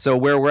back. And so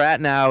where we're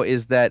at now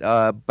is that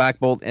Black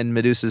Bolt and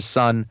Medusa's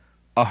son,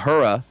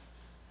 Ahura,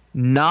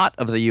 not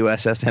of the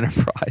USS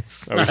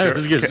Enterprise. Are we sure? I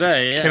was gonna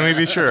say, yeah. Can we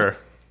be sure?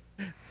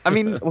 I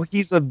mean, well,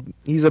 he's a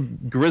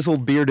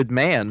grizzled, bearded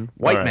man,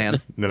 white All right.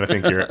 man. Then I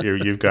think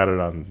you've got it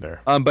on there.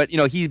 But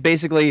he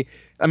basically,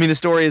 I mean, the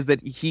story is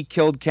that he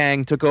killed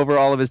Kang, took over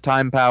all of his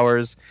time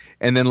powers,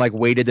 and then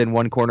waited in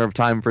one corner of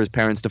time for his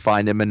parents to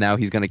find him, and now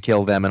he's going to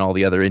kill them and all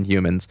the other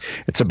Inhumans.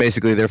 And so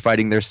basically, they're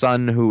fighting their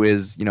son, who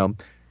is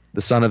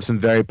the son of some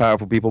very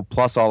powerful people,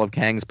 plus all of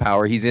Kang's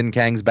power. He's in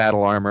Kang's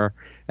battle armor,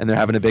 and they're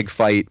having a big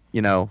fight.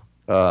 And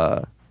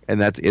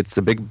it's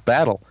a big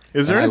battle.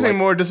 Is there anything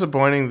more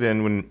disappointing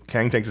than when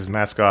Kang takes his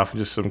mask off and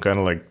just some kind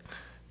of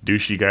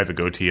douchey guy with a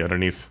goatee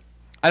underneath?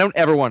 I don't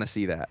ever want to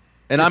see that.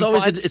 And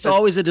it's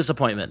always a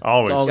disappointment.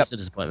 Always. It's always a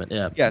disappointment.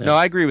 Yeah. Yeah. No,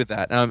 I agree with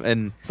that.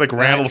 And it's like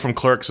Randall from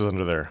Clerks is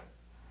under there.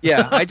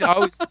 Yeah, I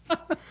always.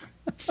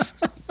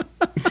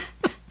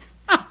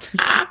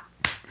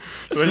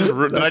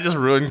 Did I just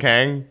ruin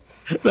Kang?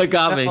 That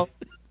got me.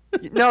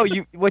 No,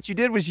 what you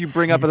did was you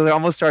bring up, and I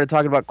almost started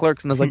talking about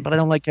Clerks, and I was like, but I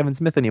don't like Kevin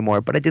Smith anymore.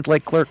 But I did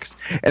like Clerks,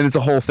 and it's a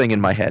whole thing in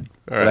my head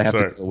that I have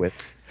to deal with.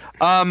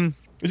 It's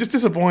just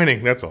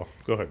disappointing. That's all.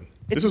 Go ahead.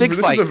 This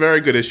was a very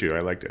good issue.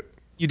 I liked it.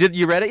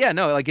 You read it? Yeah,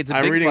 no, it's a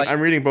big fight.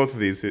 I'm reading both of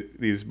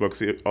these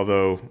books.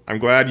 Although I'm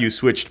glad you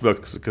switched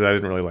books because I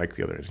didn't really like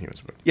the other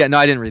Inhumans book. Yeah, no,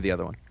 I didn't read the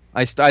other one.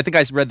 I think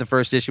I read the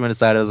first issue and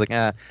decided I was like,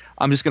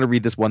 I'm just going to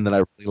read this one that I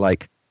really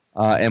like.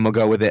 And we'll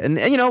go with it. And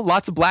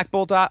lots of Black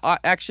Bolt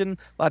action,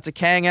 lots of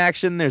Kang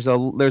action. There's a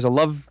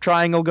love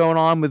triangle going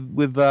on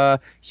with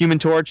Human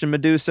Torch and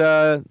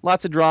Medusa.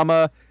 Lots of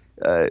drama.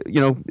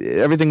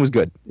 Everything was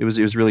good. It was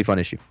a really fun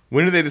issue.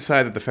 When did they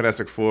decide that the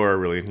Fantastic Four are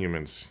really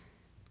Inhumans?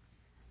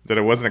 That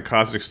it wasn't a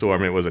cosmic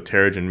storm, it was a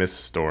Terrigen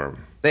Mist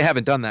storm. They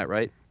haven't done that,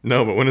 right?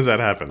 No, but when does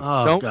that happen?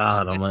 Oh,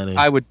 God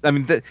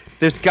almighty.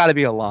 There's got to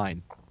be a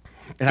line.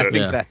 And I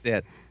think that's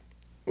it.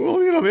 Well,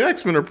 the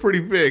X-Men are pretty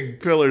big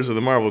pillars of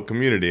the Marvel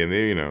community, and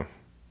they,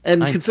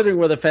 And considering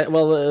where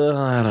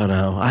I don't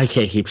know. I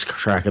can't keep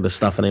track of this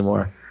stuff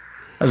anymore.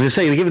 I was going to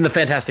say, given the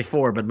Fantastic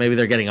Four, but maybe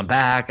they're getting them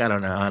back. I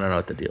don't know. I don't know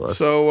what the deal is.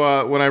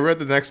 So when I read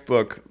the next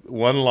book,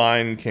 one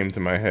line came to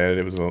my head.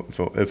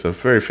 It's a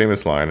very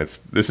famous line.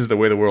 This is the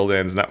way the world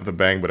ends, not with a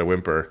bang, but a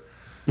whimper.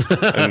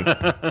 And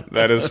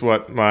that is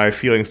what my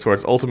feelings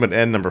towards Ultimate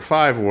End number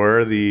 5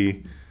 were.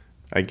 The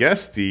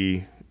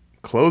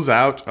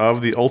closeout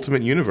of the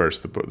Ultimate Universe,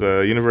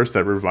 the universe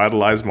that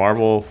revitalized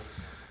Marvel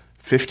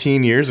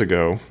 15 years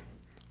ago.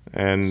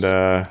 And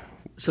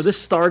so this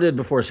started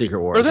before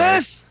Secret Wars. For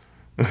this?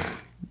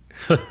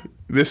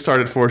 This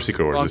started for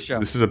Secret Wars.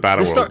 This is a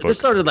Battle World book. This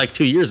started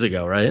 2 years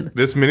ago, right?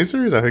 This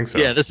miniseries? I think so.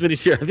 Yeah, this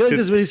miniseries. I feel like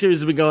this miniseries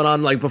has been going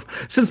on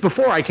since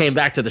before I came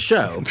back to the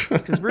show.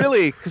 Because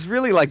really,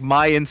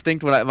 my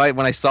instinct when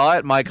I saw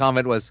it, my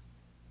comment was,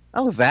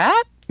 "Oh,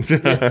 that."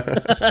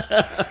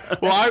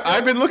 Well,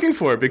 I've been looking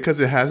for it because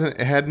it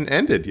hadn't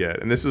ended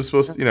yet, and this is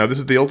supposed to, this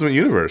is the Ultimate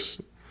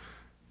Universe,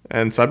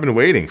 and so I've been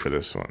waiting for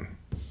this one.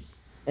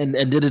 And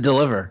did it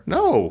deliver?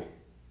 No.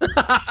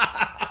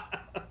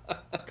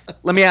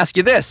 Let me ask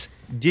you this: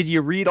 did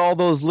you read all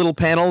those little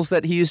panels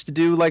that he used to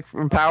do,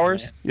 from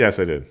Powers? Yes,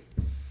 I did.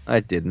 I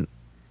didn't.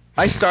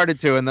 I started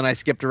to, and then I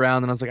skipped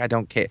around, and I was like, I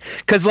don't care,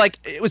 because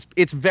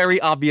it's very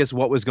obvious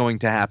what was going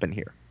to happen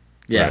here.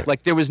 Yeah,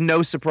 right. There was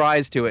no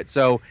surprise to it,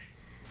 so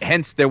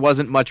hence there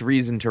wasn't much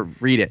reason to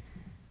read it.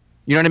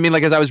 You know what I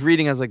mean? As I was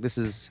reading, I was like, this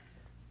is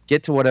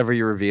get to whatever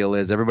your reveal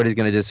is. Everybody's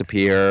going to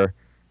disappear.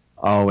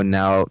 Oh, and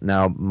now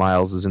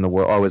Miles is in the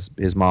world. Oh,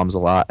 his mom's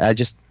alive.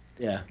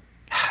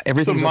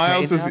 Everything's so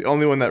Miles okay is the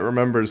only one that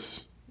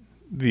remembers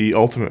the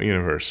Ultimate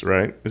Universe,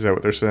 right? Is that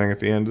what they're saying at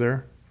the end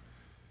there?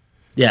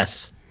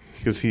 Yes.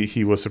 Because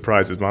he was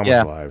surprised his mom was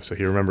alive, so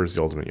he remembers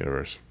the Ultimate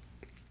Universe.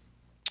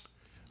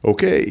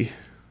 Okay.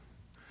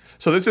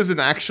 So this isn't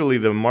actually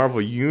the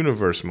Marvel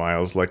Universe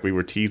Miles like we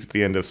were teased at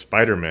the end of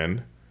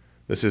Spider-Man.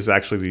 This is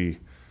actually the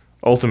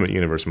Ultimate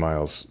Universe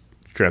Miles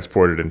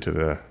transported into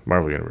the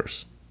Marvel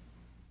Universe.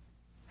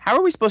 How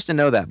are we supposed to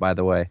know that, by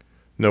the way?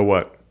 Know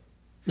what?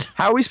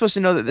 How are we supposed to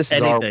know that this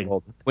is our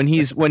world? When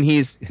he's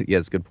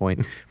yes, good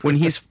point. When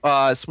he's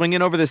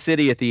swinging over the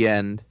city at the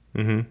end,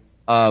 where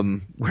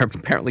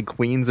apparently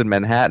Queens and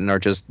Manhattan are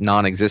just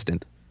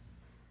non-existent,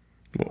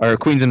 or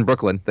Queens and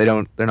Brooklyn,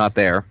 they're not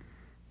there,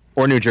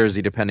 or New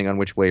Jersey, depending on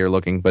which way you're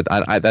looking. But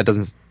that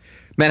doesn't.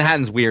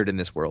 Manhattan's weird in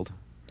this world,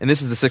 and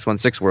this is the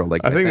 616 world.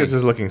 I think this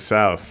is looking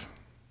south.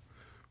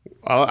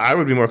 I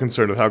would be more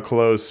concerned with how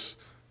close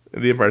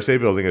the Empire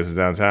State Building is to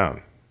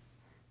downtown.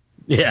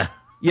 Yeah.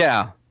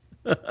 Yeah.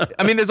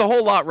 I mean, there's a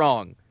whole lot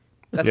wrong.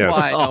 That's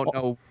why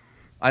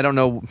I don't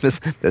know this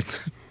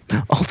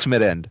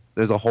Ultimate End.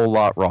 There's a whole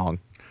lot wrong.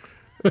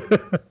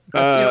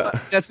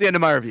 That's the end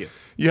of my review.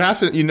 You have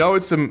to,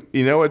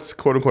 it's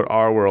quote unquote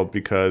our world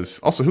because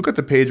also who got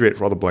the page rate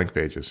for all the blank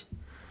pages?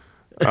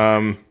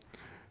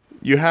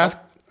 You have,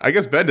 I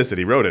guess Bendis said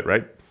he wrote it,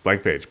 right?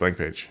 Blank page.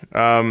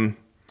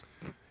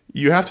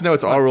 You have to know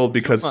it's all rolled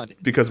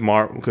because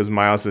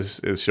Miles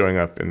is showing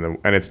up and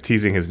it's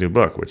teasing his new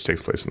book, which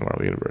takes place in the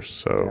Marvel Universe.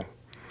 So,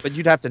 But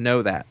you'd have to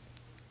know that.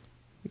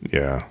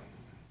 yeah.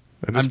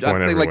 At this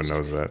point, everyone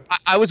knows that.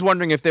 I was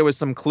wondering if there was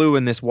some clue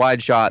in this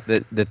wide shot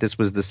that this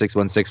was the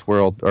 616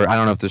 world, or I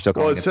don't know if they're still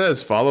calling it. Well, it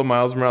says, follow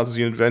Miles Morales'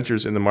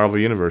 adventures in the Marvel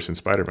Universe in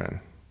Spider-Man.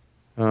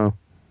 Oh.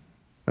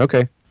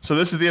 Okay. So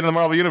this is the end of the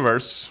Marvel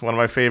Universe. One of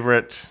my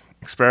favorite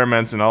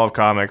experiments in all of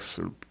comics.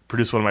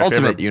 Produced one of my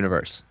Ultimate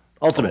Universe.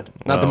 Ultimate,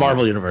 not the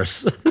Marvel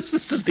Universe. This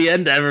is just the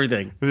end to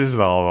everything. This is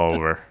all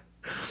over.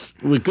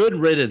 With good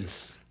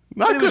riddance.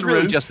 Not good really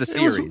riddance. just the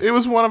series. It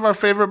was one of our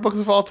favorite books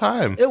of all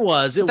time. It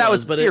was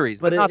the series,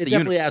 but not it the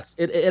definitely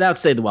it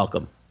outstayed the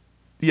welcome.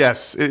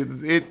 Yes,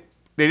 they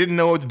didn't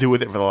know what to do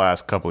with it for the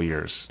last couple of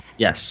years.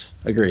 Yes,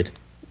 agreed.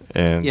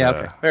 And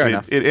okay. Fair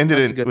enough. It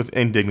ended with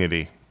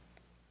indignity,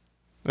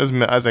 as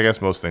I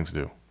guess most things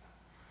do.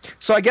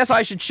 So I guess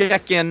I should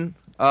check in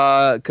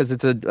because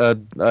it's a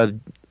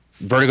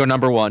Vertigo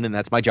 #1, and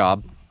that's my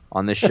job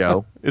on this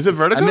show. Is it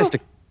Vertigo? I missed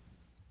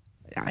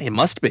it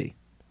must be.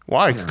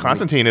 Why?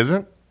 Constantine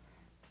isn't.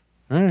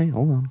 All right,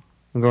 hold on.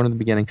 I'm going to the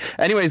beginning.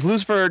 Anyways,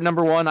 Lucifer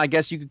 #1. I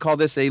guess you could call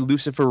this a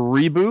Lucifer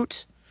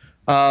reboot.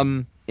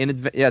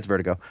 It's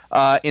Vertigo.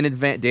 In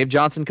advance, Dave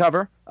Johnson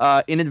cover.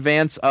 In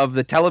advance of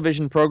the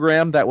television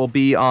program that will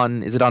be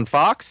on. Is it on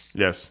Fox?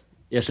 Yes.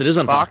 Yes, it is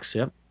on Fox.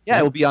 Yep. Yeah,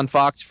 it will be on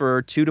Fox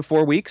for 2 to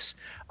 4 weeks.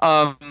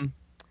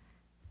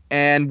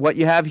 And what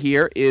you have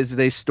here is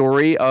the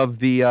story of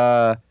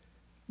the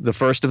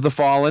first of the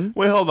Fallen.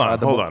 Wait, hold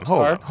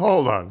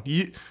on.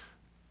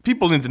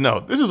 People need to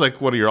know. This is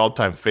like one of your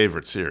all-time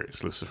favorite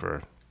series,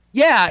 Lucifer.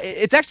 Yeah,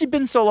 it's actually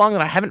been so long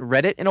that I haven't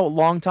read it in a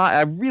long time.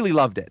 I really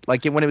loved it.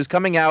 Like when it was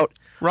coming out.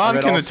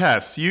 Ron can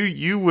attest.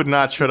 You would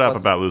not shut up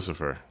about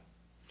Lucifer.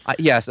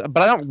 Yes,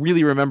 but I don't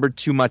really remember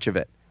too much of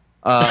it.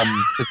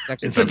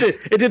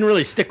 It didn't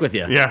really stick with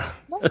you. Yeah.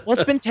 Well,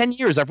 it's been 10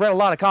 years. I've read a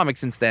lot of comics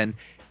since then,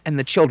 and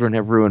the children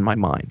have ruined my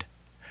mind.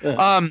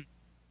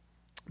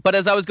 But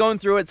as I was going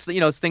through it,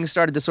 things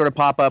started to sort of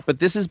pop up. But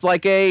this is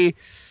like a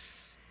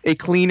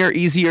cleaner,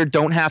 easier,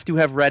 don't have to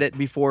have read it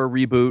before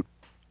reboot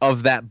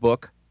of that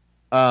book.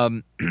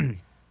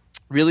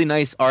 Really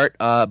nice art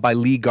by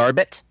Lee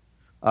Garbett,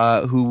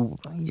 who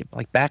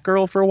like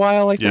Batgirl for a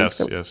while. I think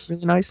that was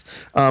really nice.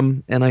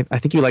 And I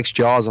think he likes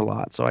Jaws a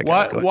lot. So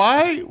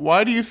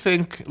why do you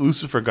think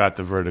Lucifer got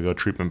the Vertigo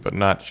treatment but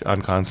not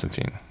John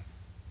Constantine?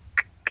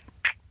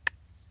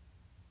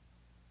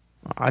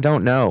 I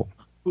don't know.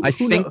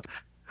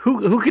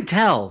 Who could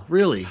tell?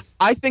 Really,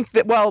 I think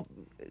that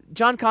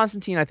John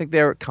Constantine. I think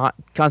they're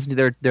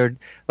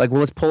like, well,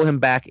 let's pull him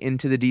back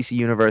into the DC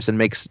universe and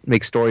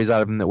make stories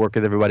out of him that work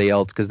with everybody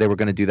else, because they were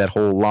going to do that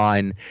whole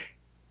line.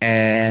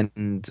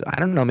 And I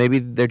don't know, maybe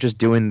they're just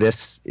doing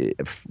this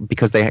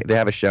because they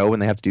have a show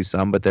and they have to do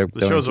some, but the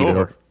show's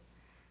over.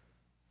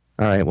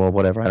 All right, well,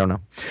 whatever. I don't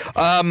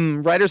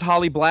know. Writer's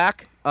Holly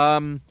Black.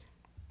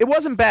 It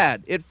wasn't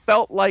bad. It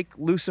felt like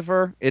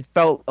Lucifer. It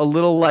felt a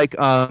little like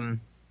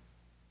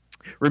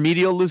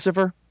Remedial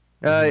Lucifer.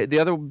 The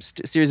other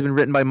series had been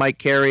written by Mike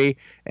Carey,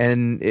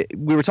 and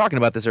we were talking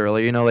about this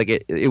earlier. Like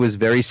it was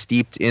very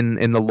steeped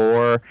in the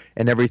lore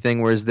and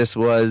everything, whereas this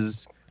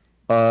was,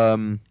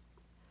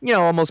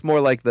 almost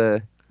more like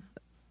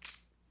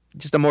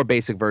just a more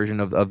basic version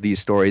of these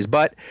stories.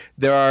 But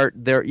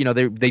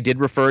they did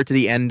refer to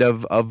the end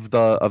of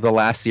the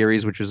last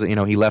series, which was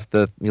he left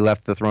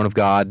the throne of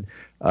God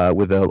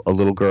with a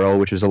little girl,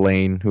 which is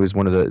Elaine, who is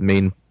one of the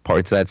main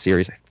parts of that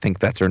series. I think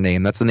that's her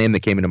name. That's the name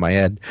that came into my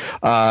head.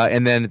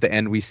 And then at the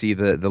end, we see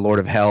the Lord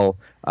of Hell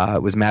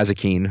was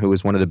Mazikeen, who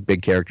was one of the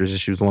big characters.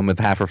 She was the one with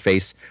half her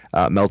face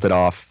melted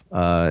off,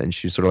 and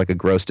she was sort of like a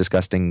gross,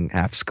 disgusting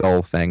half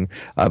skull thing.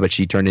 But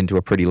she turned into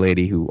a pretty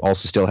lady who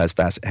also still has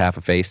half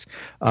a face.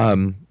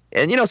 And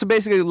so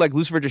basically, like,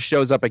 Lucifer just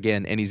shows up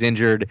again, and he's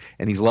injured,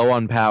 and he's low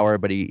on power,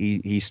 but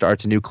he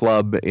starts a new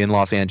club in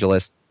Los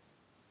Angeles,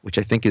 which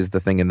I think is the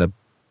thing in the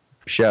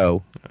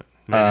show.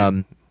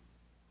 But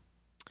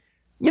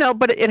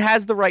it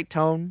has the right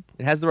tone.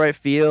 It has the right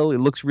feel. It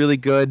looks really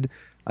good.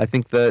 I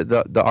think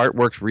the art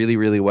works really,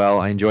 really well.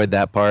 I enjoyed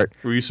that part.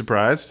 Were you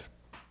surprised?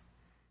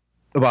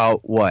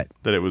 About what?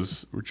 That it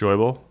was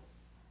enjoyable?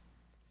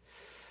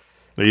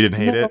 That you didn't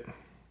hate it?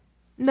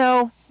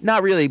 No,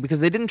 not really,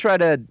 because they didn't try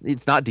to...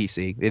 It's not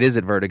DC. It is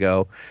at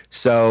Vertigo.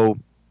 So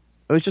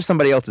it was just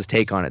somebody else's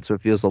take on it, so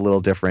it feels a little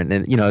different.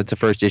 And, it's a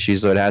first issue,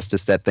 so it has to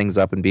set things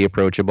up and be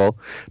approachable.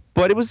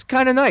 But it was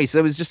kind of nice.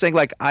 I was just saying,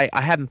 like, I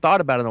hadn't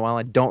thought about it in a while.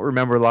 I don't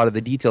remember a lot of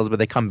the details, but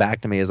they come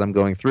back to me as I'm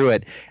going through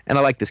it. And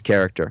I like this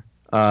character.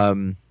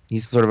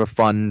 He's sort of a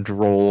fun,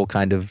 droll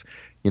kind of,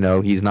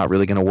 he's not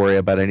really going to worry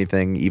about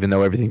anything, even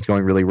though everything's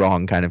going really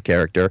wrong kind of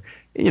character.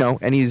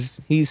 And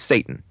he's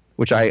Satan,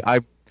 which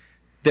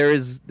there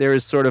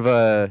is sort of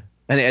an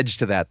edge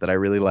to that I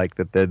really like,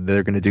 that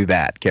they're going to do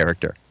that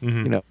character,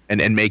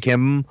 and make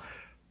him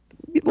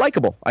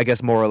likable, I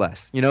guess, more or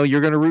less.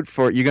 You're going to root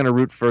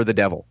for the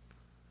devil,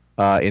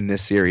 in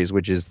this series,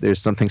 which is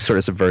there's something sort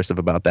of subversive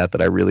about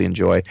that I really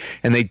enjoy.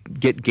 And they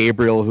get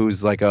Gabriel,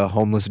 who's like a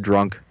homeless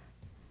drunk,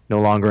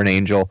 no longer an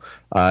angel,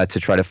 to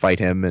try to fight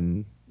him,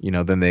 and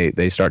then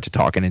they start to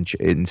talk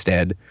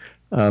instead.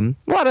 A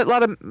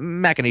lot of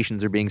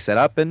machinations are being set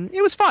up, and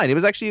it was fine.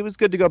 It was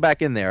good to go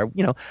back in there.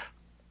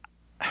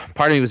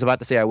 Part of me was about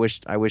to say I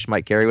wish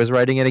Mike Carey was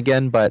writing it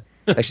again, but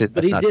actually,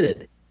 but he did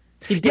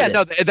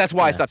it. That's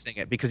why I stopped saying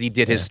it, because he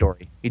did his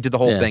story. He did the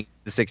whole thing,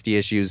 the 60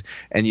 issues,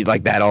 and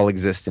that all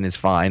exists and is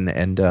fine.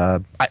 And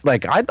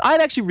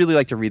I'd actually really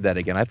like to read that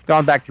again. I've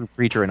gone back through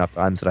Preacher enough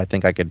times that I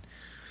think I could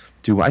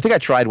do. I think I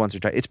tried once or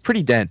twice. It's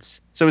pretty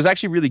dense, so it was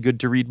actually really good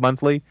to read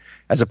monthly,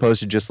 as opposed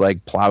to just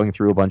plowing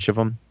through a bunch of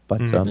them.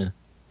 But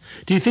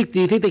do you think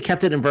they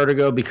kept it in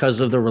Vertigo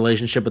because of the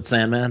relationship with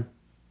Sandman?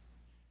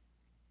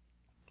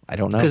 I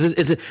don't know, because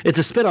it's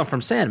a spin-off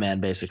from Sandman,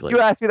 basically. You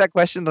asked me that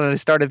question, and I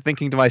started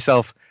thinking to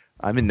myself,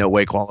 I'm in no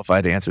way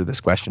qualified to answer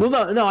this question.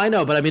 Well, no, I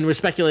know, but I mean, we're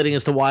speculating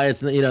as to why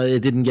it's it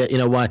didn't get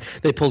why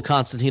they pulled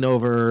Constantine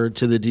over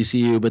to the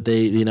DCU, but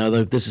they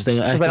this is thing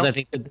because I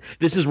think that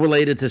this is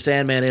related to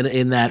Sandman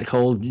in that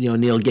whole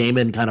Neil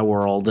Gaiman kind of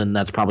world, and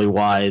that's probably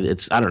why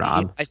it's I don't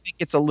know. I think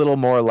it's a little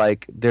more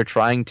like they're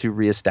trying to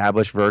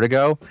reestablish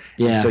Vertigo.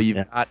 Yeah. So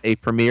you've got a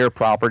premiere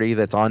property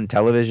that's on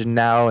television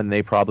now, and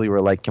they probably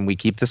were like, "Can we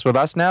keep this with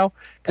us now?"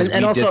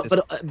 And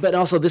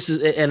also, this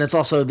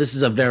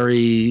is a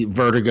very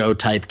Vertigo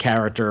type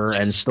character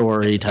and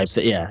story type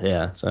thing.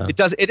 Yeah. So it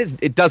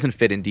doesn't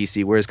fit in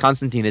DC, whereas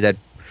Constantine had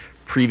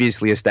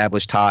previously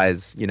established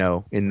ties,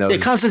 in those. Yeah,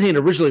 Constantine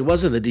originally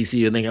was in the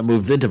DCU and then got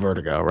moved into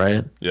Vertigo,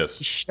 right? Yes.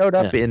 He showed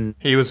up in.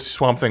 He was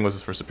Swamp Thing was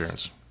his first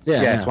appearance.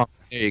 Yeah. Swamp,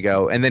 there you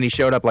go. And then he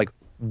showed up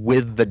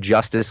with the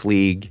Justice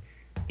League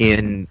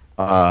in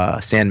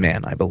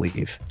Sandman, I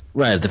believe.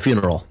 Right at the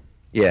funeral.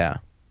 Yeah.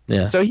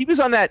 Yeah. So he was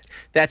on that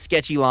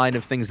sketchy line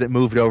of things that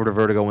moved over to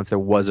Vertigo once there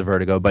was a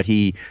Vertigo, but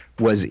he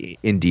was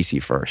in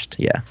DC first.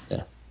 Yeah.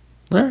 Yeah.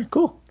 All right,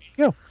 cool.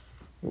 Yeah.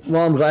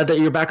 Well, I'm glad that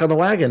you're back on the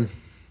wagon.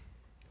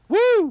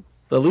 Woo!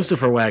 The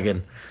Lucifer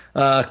wagon.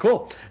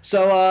 Cool.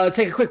 So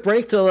take a quick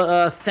break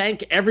to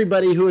thank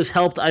everybody who has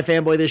helped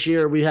iFanboy this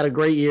year. We had a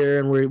great year,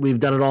 and we've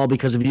done it all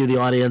because of you, the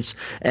audience.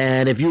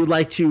 And if you would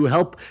like to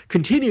help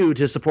continue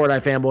to support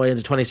iFanboy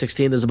into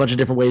 2016, there's a bunch of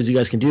different ways you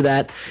guys can do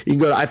that. You can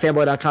go to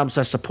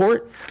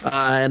ifanboy.com/support,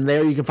 and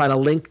there you can find a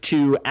link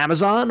to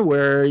Amazon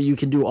where you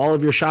can do all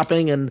of your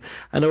shopping. And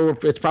I know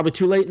it's probably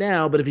too late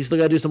now, but if you still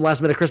got to do some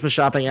last-minute Christmas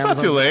shopping, it's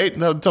Amazon. not too late.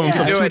 No, some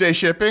 2-day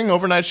shipping,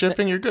 overnight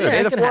shipping, you're good. Yeah,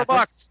 Pay the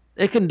 $4.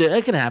 It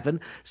can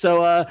happen.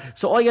 So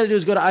all you got to do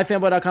is go to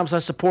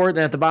ifanboy.com/support, and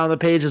at the bottom of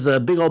the page is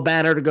a big old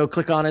banner to go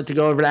click on it to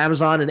go over to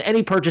Amazon, and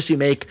any purchase you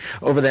make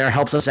over there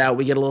helps us out.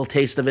 We get a little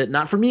taste of it,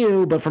 not from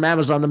you, but from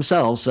Amazon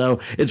themselves. So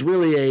it's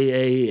really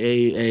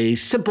a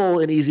simple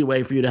and easy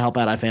way for you to help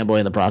out iFanboy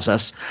in the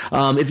process.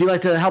 If you'd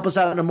like to help us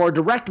out in a more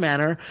direct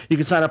manner, you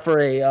can sign up for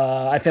a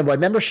iFanboy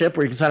membership,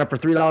 where you can sign up for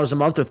 $3 a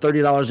month or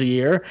 $30 a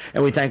year,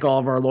 and we thank all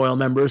of our loyal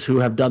members who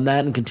have done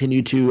that and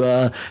continue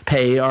to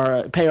pay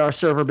our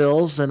server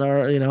bills and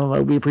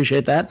we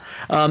appreciate that.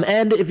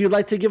 And if you'd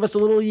like to give us a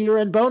little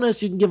year-end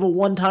bonus, you can give a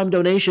one-time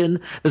donation.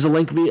 There's a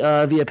link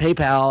via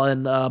PayPal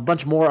and a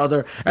bunch more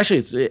other. Actually,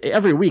 it's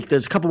every week.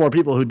 There's a couple more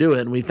people who do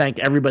it, and we thank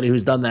everybody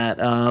who's done that.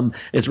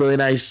 It's really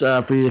nice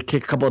for you to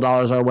kick a couple of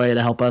dollars our way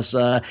to help us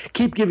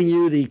keep giving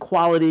you the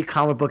quality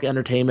comic book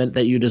entertainment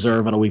that you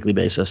deserve on a weekly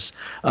basis.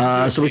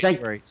 So we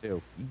thank.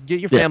 Too. Get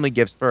your family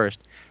gifts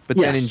first, but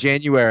then in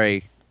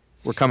January,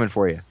 we're coming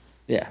for you.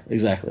 Yeah,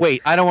 exactly.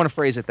 Wait, I don't want to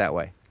phrase it that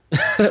way.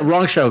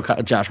 Wrong show,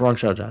 Josh.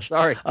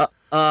 Sorry. So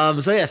go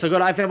to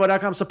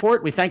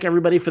ifanboy.com/support. We thank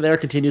everybody for their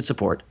continued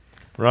support.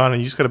 Ron,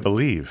 you just got to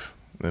believe.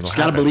 Just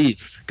got to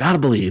believe. Got to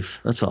believe.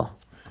 That's all.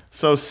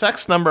 So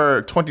sex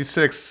number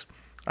 26,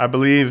 I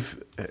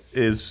believe,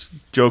 is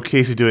Joe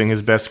Casey doing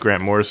his best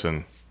Grant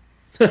Morrison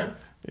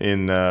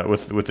in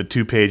with the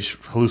 2-page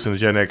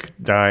hallucinogenic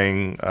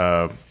dying,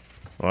 I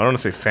don't want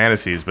to say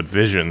fantasies, but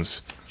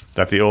visions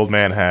that the old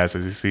man has.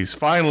 He's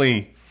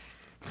finally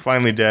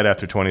dead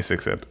after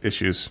 26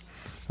 issues.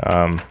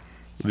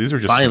 These are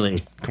just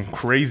some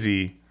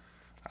crazy.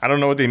 I don't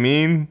know what they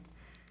mean.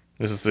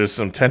 There's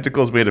some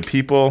tentacles made of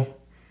people,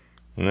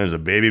 and there's a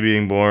baby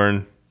being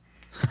born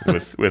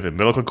with a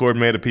umbilical cord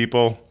made of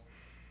people,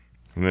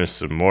 and there's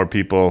some more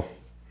people.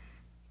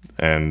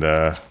 And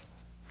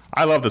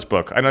I love this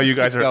book. I know you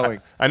guys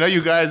are. I know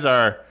you guys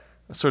are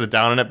sort of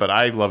down on it, but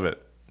I love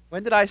it.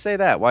 When did I say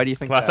that? Why do you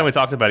think? Last time we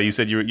talked about it, you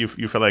said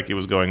you felt like it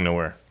was going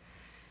nowhere.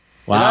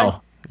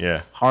 Wow.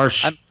 Yeah.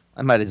 Harsh.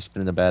 I might have just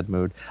been in a bad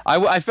mood.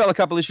 I fell a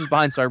couple issues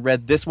behind, so I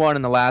read this one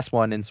and the last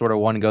one in sort of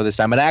one go this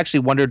time. And I actually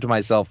wondered to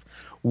myself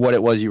what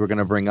it was you were going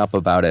to bring up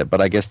about it, but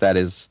I guess that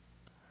is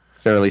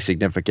fairly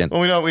significant.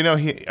 Well, we know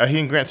he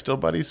and Grant still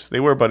buddies.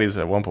 They were buddies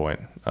at one point.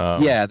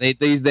 Yeah, they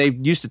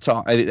used to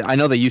talk. I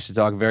know they used to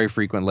talk very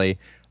frequently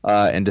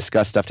and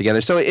discuss stuff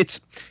together. So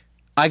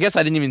I guess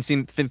I didn't even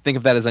think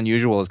of that as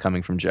unusual as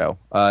coming from Joe,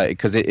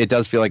 because it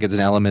does feel like it's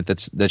an element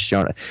that's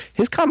shown.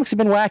 His comics have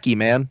been wacky,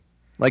 man.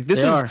 Like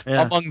this They is are,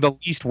 yeah. among the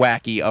least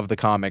wacky of the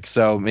comics,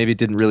 so maybe it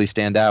didn't really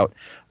stand out.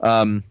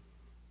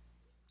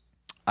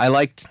 I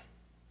liked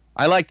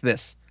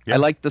this. Yeah. I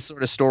liked the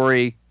sort of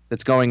story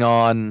that's going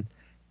on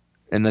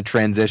and the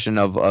transition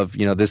of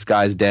this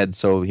guy's dead,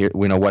 so here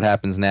we know what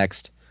happens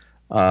next.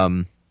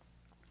 And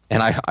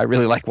I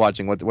really like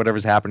watching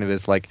whatever's happening to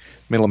this like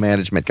middle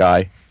management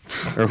guy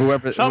or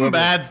whoever. Something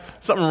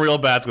real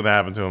bad's gonna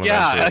happen to him.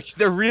 Yeah, eventually. like,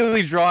 they're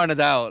really drawing it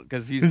out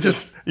because he's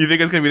just. You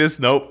think it's gonna be this?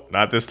 Nope,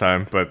 not this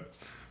time. But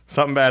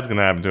something bad's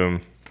gonna happen to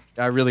him.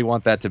 I really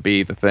want that to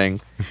be the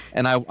thing,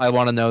 and I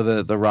want to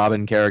know the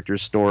Robin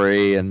character's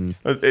story. And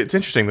It's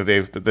interesting that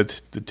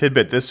the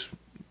tidbit this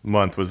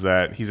month was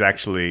that he's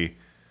actually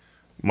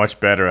much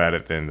better at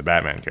it than the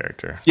Batman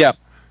character. yeah,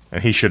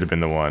 And he should have been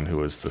the one who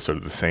was the sort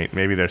of the saint.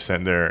 Maybe they're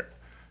sent there.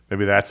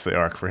 Maybe that's the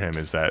arc for him,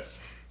 is that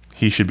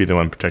he should be the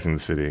one protecting the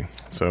city.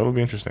 So it'll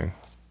be interesting.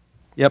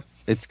 yep,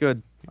 it's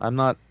good.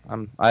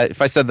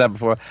 If I said that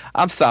before,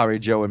 I'm sorry,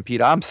 Joe and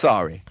Peter. I'm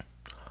sorry.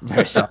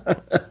 Very sorry.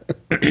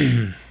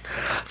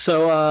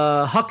 So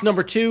Huck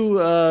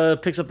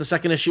 #2 picks up the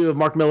second issue of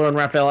Mark Miller and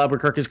Raphael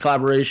Albuquerque's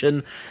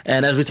collaboration,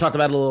 and as we talked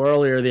about a little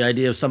earlier, the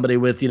idea of somebody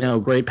with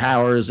great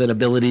powers and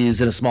abilities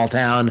in a small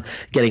town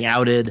getting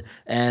outed,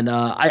 and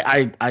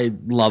I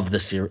love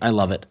this series. I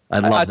love it.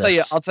 I'll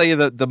tell you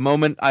the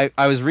moment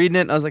I was reading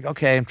it, and I was like,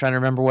 okay, I'm trying to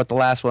remember what the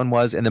last one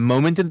was, and the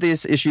moment that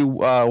this issue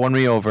won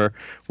me over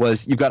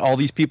was you've got all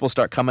these people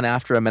start coming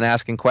after him and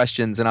asking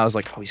questions, and I was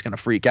like, oh, he's gonna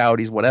freak out,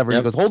 he's whatever. Yep.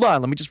 He goes, hold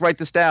on, let me just write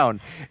this down,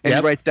 and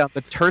Yep. he writes down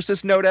the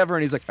tersest note ever,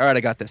 and he's like, all right,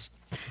 I got this.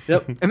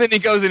 Yep. And then he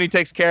goes and he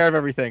takes care of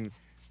everything,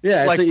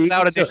 Yeah. like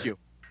without an so- issue.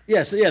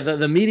 Yeah, so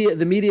the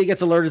media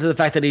gets alerted to the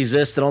fact that he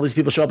exists, and all these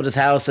people show up at his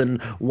house,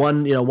 and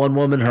one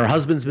woman, her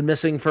husband's been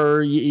missing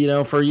for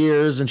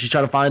years, and she's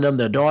trying to find him.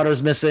 Their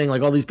daughter's missing,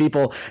 like all these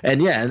people, and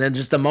then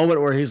just a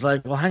moment where he's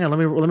like, well, hang on, let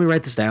me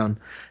write this down,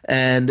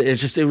 and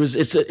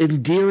it's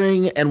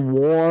endearing and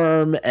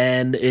warm,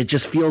 and it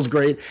just feels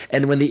great.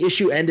 And when the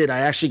issue ended, I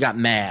actually got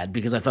mad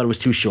because I thought it was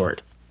too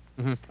short.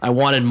 Mm-hmm. I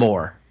wanted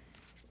more.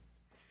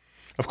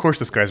 Of course,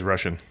 this guy's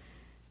Russian.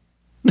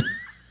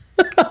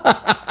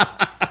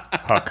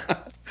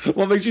 Huck.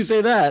 What makes you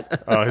say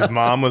that? His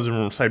mom was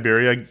in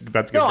Siberia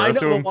about to give No, I birth know,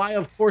 to but him. why?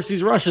 Of course,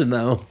 he's Russian,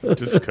 though.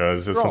 Just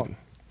because it's Strong.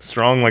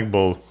 strong like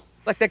bull.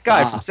 It's like that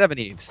guy from Seven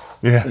Eves.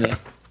 Yeah.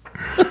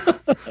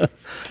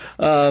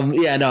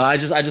 I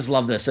just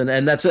love this,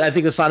 and that's I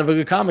think the sign of a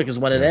good comic is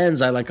when it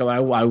ends. I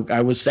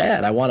was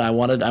sad. I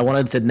wanted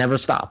it to never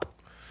stop.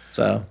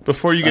 So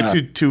Before you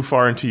get too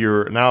far into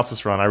your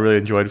analysis run, I really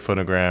enjoyed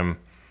Phonogram,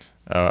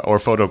 or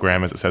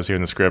Photogram as it says here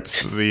in the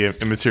script, the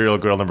Immaterial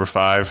Girl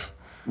 #5.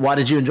 why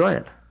did you enjoy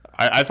it?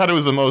 I thought it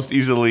was the most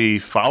easily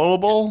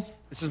followable.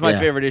 This is my Yeah.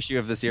 favorite issue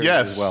of the series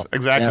Yes, as well.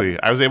 exactly. Yep.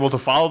 I was able to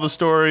follow the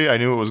story. I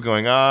knew what was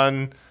going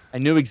on. I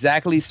knew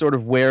exactly sort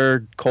of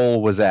where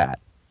Cole was at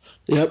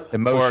Yep.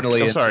 emotionally.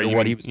 I'm and sorry, sort of you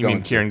what mean, he was you going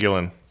mean through. Kieran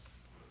Gillen.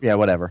 Yeah,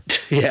 whatever.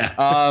 Yeah.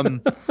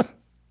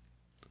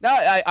 No,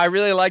 I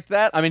really liked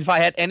that. I mean, if I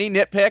had any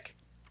nitpick,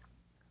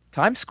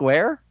 Times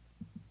Square.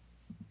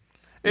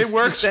 It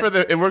works for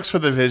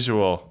the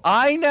visual.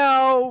 I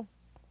know.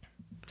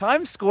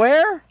 Times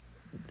Square.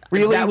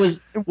 Really? That was-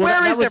 well,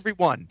 Where that is was-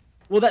 everyone?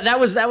 Well, that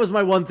was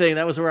my one thing.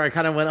 That was where I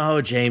kind of went, "Oh,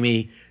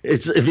 Jamie."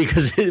 It's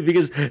because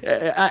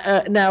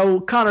now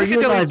Connor, you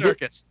and I, Piccadilly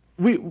Circus.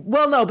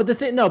 but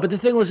the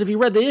thing was, if you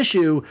read the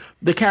issue,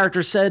 the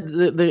character said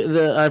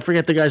the I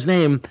forget the guy's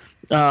name,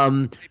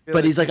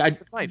 but he's like Guy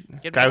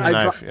with a I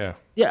knife, yeah.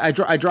 Yeah,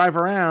 I drive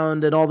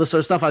around and all this sort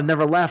of stuff. I've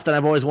never left, and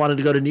I've always wanted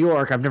to go to New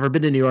York. I've never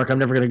been to New York. I'm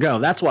never going to go.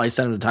 That's why I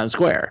sent him to Times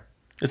Square.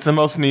 It's the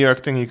most New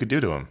York thing you could do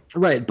to him.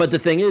 Right, but the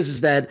thing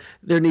is that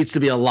there needs to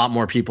be a lot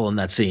more people in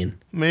that scene.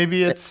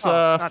 Maybe it's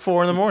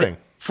 4 in the morning.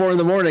 4 in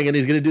the morning, and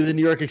he's going to do the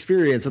New York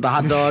experience with a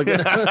hot dog.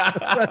 And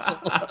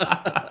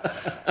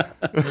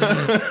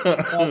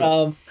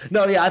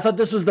I thought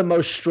this was the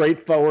most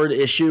straightforward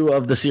issue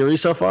of the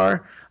series so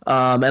far.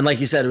 And like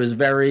you said, it was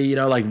very,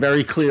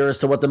 very clear as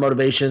to what the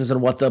motivations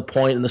and what the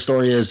point in the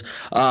story is.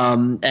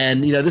 And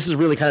this is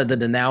really kind of the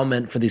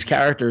denouement for these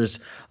characters.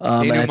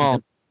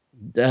 And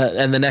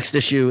the next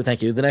issue,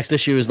 thank you. The next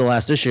issue is the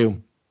last issue.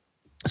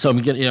 So I'm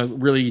getting,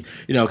 really,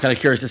 kind of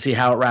curious to see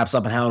how it wraps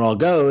up and how it all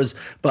goes.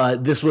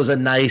 But this was a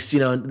nice,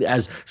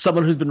 as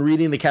someone who's been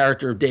reading the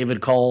character of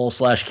David Cole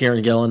 /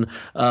 Kieran Gillen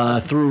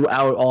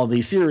throughout all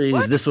these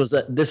series, this was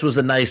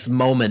a nice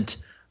moment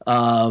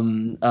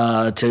to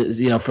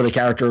for the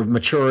character of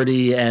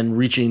maturity and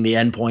reaching the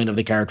end point of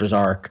the character's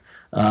arc.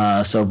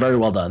 So very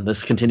well done.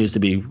 This continues to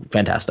be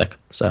fantastic.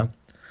 So.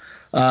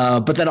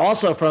 But then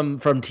also from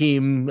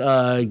Team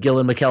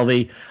Gillen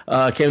McKelvey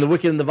came The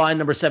Wicked and the Vine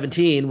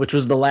 #17, which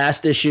was the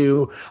last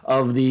issue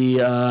of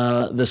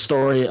the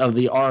story of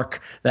the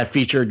arc that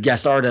featured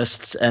guest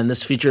artists, and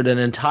this featured an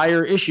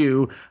entire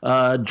issue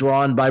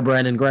drawn by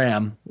Brandon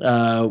Graham,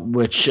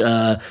 which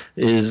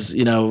is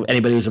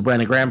anybody who's a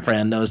Brandon Graham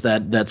fan knows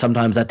that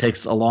sometimes that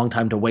takes a long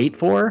time to wait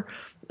for.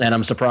 and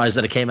I'm surprised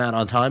that it came out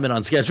on time and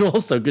on schedule.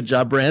 So good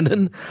job,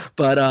 Brandon.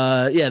 But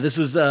this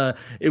is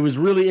it was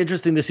really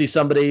interesting to see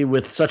somebody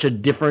with such a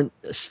different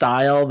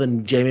style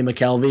than Jamie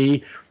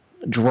McKelvey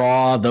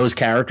draw those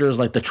characters,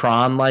 like the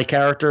Tron-like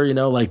character.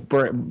 Like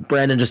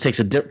Brandon just takes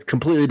a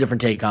completely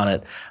different take on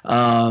it.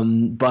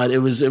 But it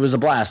was a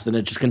blast, and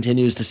it just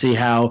continues to see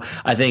how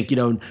I think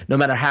no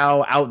matter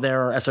how out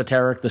there or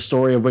esoteric the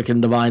story of Wicked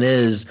and Divine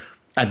is,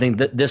 I think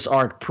that this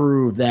arc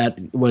proved that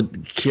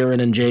what Kieran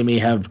and Jamie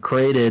have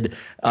created,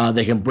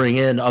 they can bring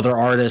in other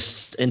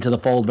artists into the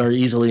fold very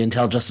easily and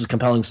tell just as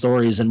compelling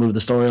stories and move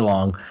the story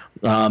along,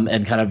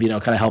 and kind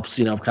of helps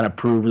kind of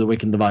prove the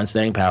Wicked and Divine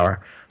staying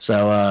power.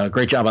 So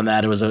great job on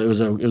that. It was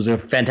a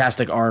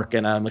fantastic arc,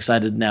 and I'm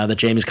excited now that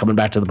Jamie's coming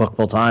back to the book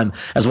full time,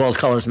 as well as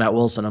colors Matt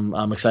Wilson.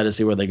 I'm excited to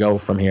see where they go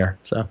from here.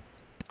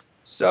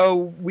 So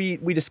we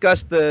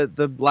discussed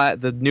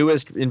the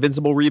newest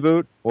Invincible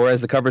reboot, or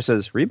as the cover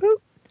says, reboot.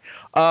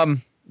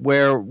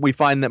 Where we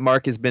find that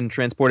Mark has been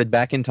transported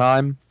back in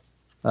time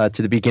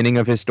to the beginning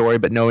of his story,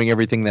 but knowing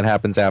everything that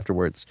happens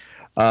afterwards.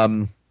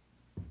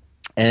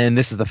 And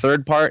this is the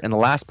third part and the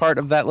last part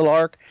of that little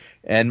arc.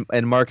 And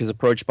Mark is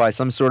approached by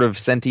some sort of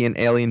sentient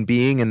alien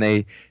being, and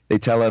they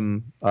tell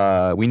him,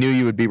 "We knew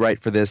you would be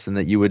right for this, and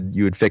that you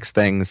would fix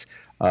things.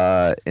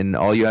 And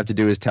all you have to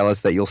do is tell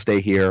us that you'll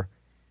stay here.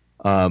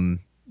 And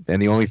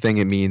the only thing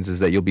it means is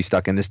that you'll be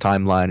stuck in this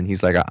timeline." And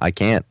he's like, "I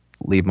can't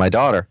leave my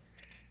daughter."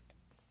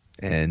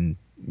 And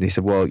they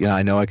said, "Well,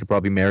 I know I could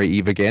probably marry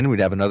Eve again. We'd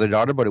have another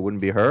daughter, but it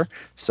wouldn't be her.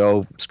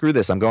 So screw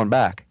this. I'm going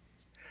back."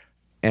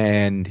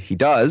 And he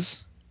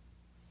does,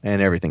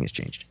 and everything has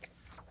changed.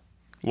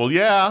 Well,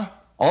 yeah.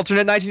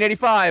 Alternate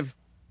 1985.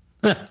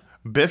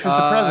 Biff is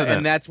the president,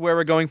 and that's where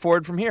we're going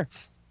forward from here.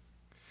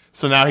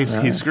 So now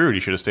he's screwed.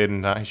 He should have stayed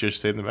in. He should have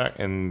stayed in the back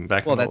and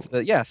back. Well, that's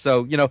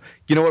So you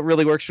know what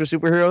really works for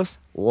superheroes?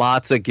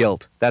 Lots of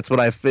guilt. That's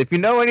what if you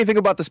know anything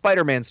about the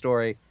Spider-Man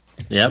story,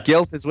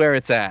 guilt is where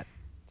it's at.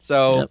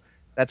 So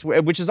that's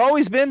which has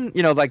always been,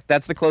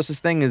 that's the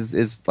closest thing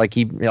is like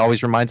he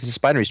always reminds us of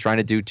Spider. He's trying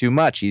to do too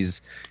much.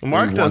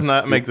 Mark does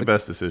not make the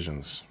best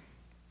decisions.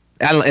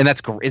 And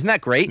isn't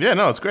that great? Yeah,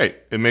 no, it's great.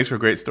 It makes for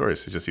great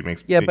stories. It's just he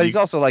makes. Yeah, but he's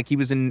also like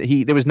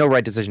there was no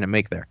right decision to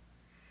make there.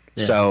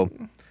 Yeah. So.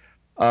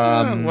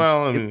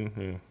 So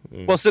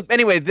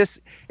anyway,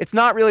 it's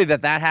not really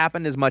that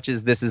happened as much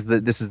as this is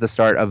the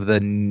start of the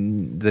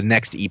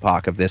next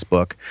epoch of this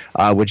book,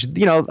 which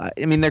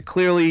they're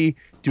clearly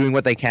doing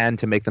what they can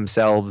to make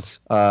themselves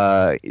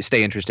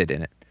stay interested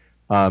in it.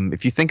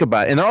 If you think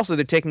about it, and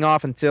they're taking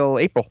off until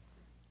April,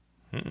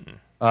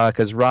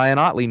 because Ryan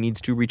Ottley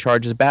needs to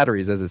recharge his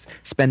batteries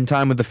spend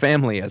time with the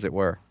family, as it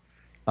were.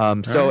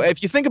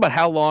 If you think about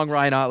how long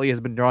Ryan Ottley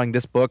has been drawing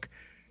this book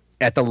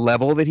at the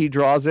level that he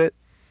draws it,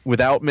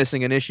 without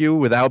missing an issue,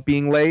 without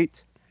being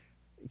late,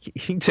 he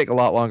can take a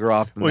lot longer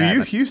off than that.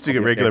 Well, you used to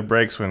get regular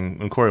breaks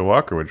when Corey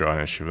Walker would draw an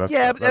issue. But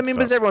every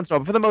once in a while.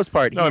 But for the most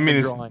part,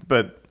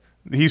 but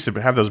he used to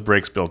have those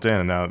breaks built in,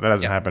 and now that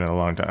hasn't happened in a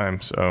long time.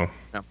 So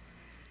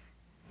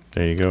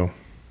there you go.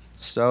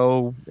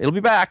 So it'll be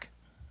back.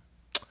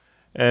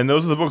 And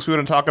those are the books we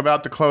want to talk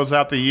about to close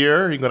out the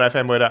year. You can go to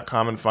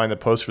ifanboy.com and find the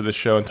post for this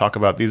show and talk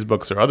about these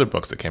books or other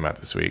books that came out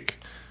this week.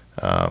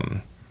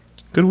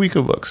 Good week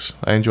of books.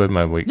 I enjoyed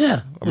my week.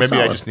 Yeah. Or maybe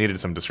I just needed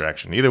some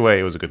distraction. Either way,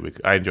 it was a good week.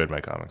 I enjoyed my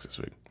comics this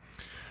week.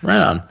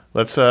 Right on.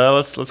 Let's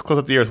close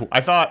up the year.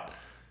 I thought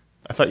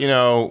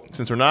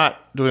since we're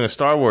not doing a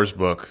Star Wars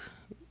book,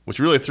 which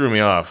really threw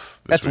me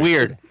off. That's week.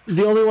 Weird.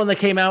 The only one that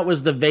came out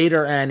was the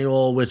Vader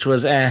annual, which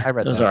was I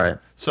read it was that. all right.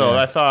 So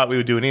I thought we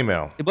would do an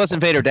email. It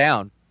wasn't Vader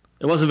down.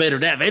 It wasn't Vader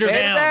down. Vader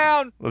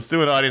down. Let's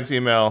do an audience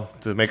email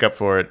to make up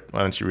for it.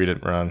 Why don't you read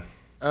it, Ron?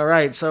 All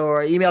right, so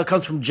our email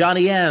comes from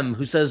Johnny M.,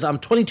 who says, "I'm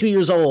 22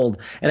 years old,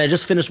 and I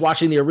just finished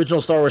watching the original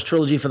Star Wars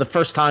trilogy for the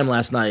first time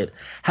last night,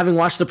 having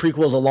watched the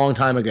prequels a long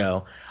time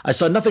ago. I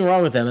saw nothing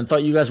wrong with them and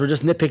thought you guys were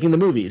just nitpicking the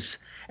movies.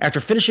 After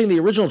finishing the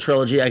original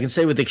trilogy, I can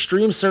say with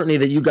extreme certainty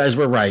that you guys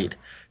were right.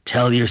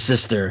 Tell your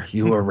sister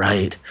you were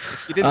right."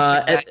 You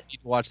didn't you need to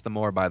watch them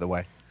more, by the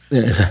way.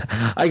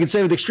 I can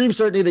say with extreme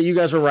certainty that you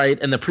guys were right,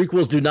 and the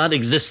prequels do not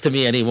exist to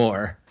me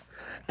anymore.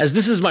 As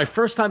this is my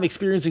first time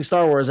experiencing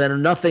Star Wars, I know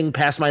nothing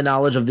past my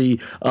knowledge of the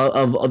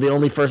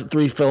only first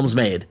 3 films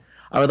made.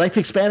 I would like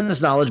to expand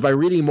this knowledge by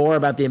reading more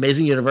about the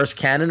amazing universe,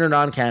 canon or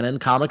non-canon,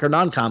 comic or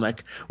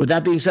non-comic. With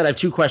that being said, I have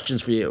 2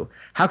 questions for you.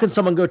 How can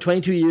someone go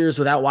 22 years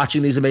without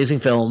watching these amazing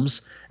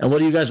films? And what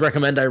do you guys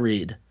recommend I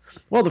read?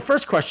 Well, the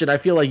first question, I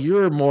feel like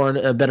you're more in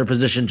a better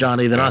position,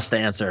 Johnny, than us to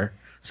answer.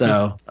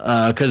 So,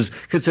 because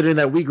considering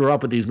that we grew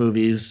up with these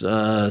movies,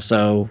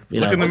 Look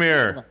in the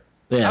mirror.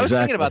 Yeah, I was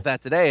thinking about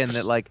that today, and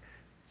that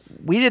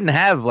we didn't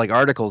have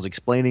articles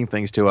explaining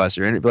things to us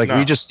or anything.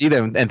 We just see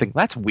them and think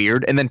that's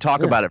weird, and then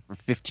talk about it for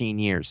 15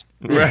 years.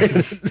 Right.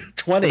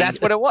 20. That's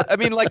what it was. I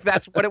mean,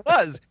 that's what it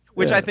was,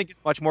 which I think is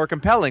much more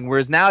compelling.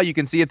 Whereas now you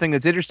can see a thing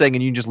that's interesting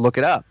and you can just look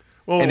it up.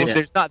 Well, and if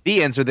there's not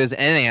the answer, there's an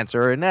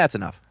answer, and that's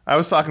enough. I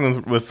was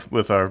talking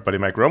with our buddy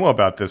Mike Romo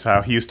about this,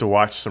 how he used to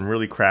watch some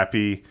really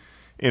crappy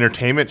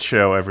entertainment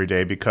show every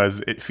day because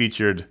it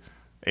featured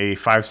a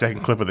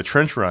 5-second clip of the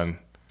trench run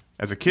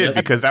as a kid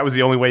because that was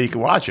the only way you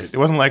could watch it. It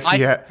wasn't like I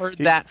heard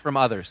that from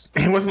others.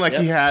 It wasn't like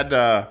he had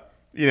a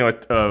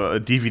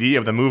DVD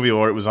of the movie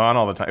or it was on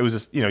all the time. It was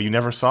just you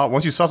never saw it.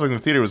 Once you saw something in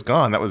the theater, it was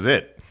gone. That was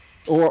it.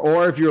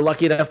 Or if you're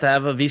lucky enough to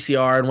have a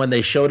VCR and when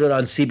they showed it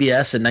on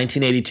CBS in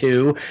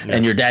 1982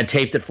 and your dad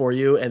taped it for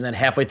you and then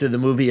halfway through the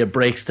movie it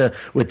breaks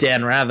with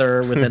Dan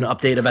Rather with an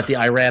update about the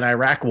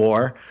Iran-Iraq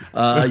war,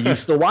 you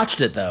still watched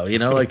it though,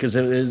 because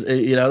it was,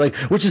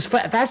 which is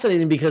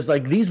fascinating because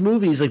like these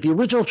movies, like the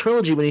original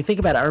trilogy, when you think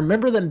about it, I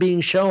remember them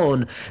being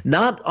shown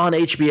not on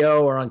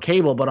HBO or on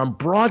cable, but on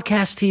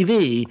broadcast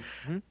TV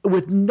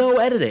with no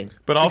editing.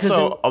 But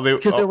also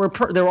because they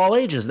were all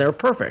ages and they were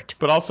perfect.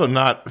 But also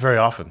not very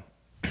often.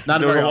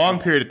 There was a long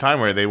period of time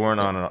where they weren't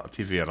on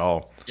TV at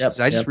all. Yep.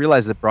 So I just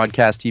realized that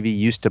broadcast TV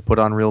used to put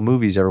on real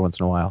movies every once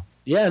in a while.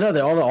 Yeah, no, they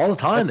all the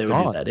time they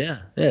would do that.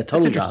 Yeah,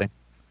 totally. That's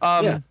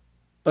interesting.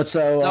 But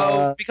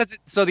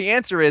so the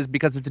answer is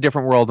because it's a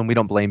different world, and we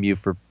don't blame you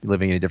for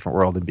living in a different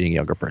world and being a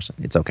younger person.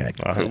 It's okay.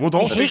 Well,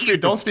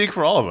 don't speak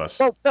for all of us.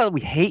 Well, no,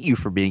 we hate you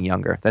for being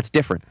younger. That's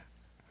different.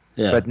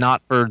 Yeah. But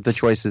not for the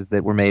choices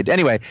that were made.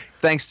 Anyway,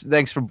 thanks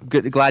for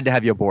glad to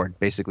have you aboard.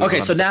 Basically.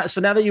 Okay, so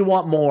now that you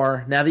want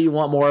more,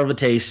 of a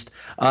taste,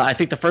 I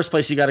think the first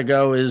place you got to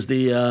go is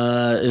the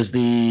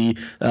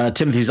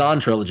Timothy Zahn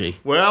trilogy.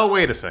 Well,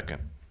 wait a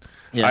second.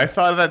 Yeah. I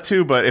thought of that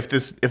too, but if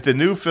the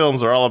new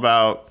films are all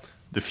about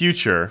the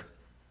future,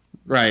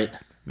 right?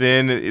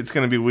 Then it's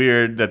going to be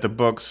weird that the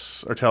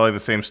books are telling the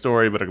same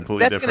story but are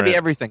completely different. That's going to be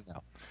everything,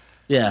 though.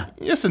 Yeah.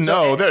 Yes and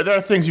no. There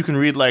are things you can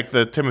read, like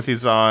the Timothy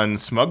Zahn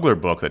Smuggler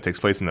book that takes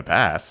place in the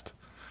past.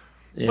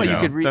 Yeah. Well, you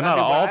could read. Not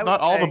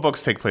all the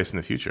books take place in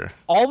the future.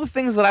 All the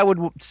things that I would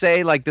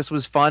say, like this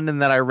was fun and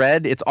that I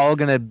read, it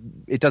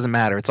doesn't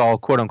matter. It's all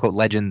quote unquote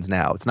legends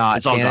now. It's not.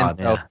 It's all canon, gone.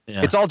 so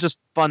Yeah. It's all just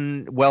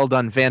fun, well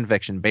done fan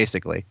fiction,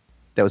 basically,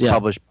 that was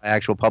published by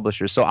actual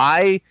publishers. So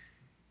I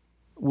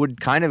would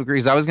kind of agree,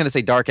 because I was going to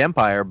say Dark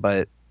Empire,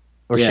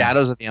 or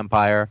Shadows of the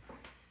Empire.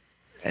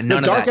 And none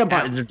of Dark that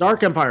Empire. The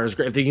Dark Empire is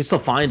great. If you can still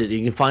find it,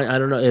 you can find. I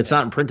don't know. It's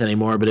not in print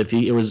anymore, but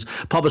it was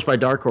published by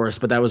Dark Horse,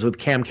 but that was with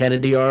Cam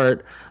Kennedy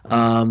art.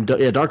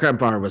 Dark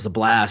Empire was a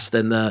blast,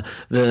 and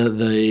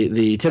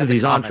the Timothy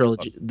Zahn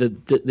trilogy.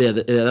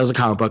 That was a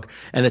comic book,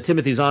 and the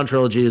Timothy Zahn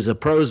trilogy is a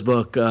prose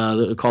book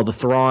called the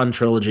Thrawn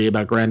trilogy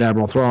about Grand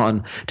Admiral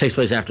Thrawn. Takes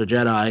place after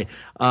Jedi.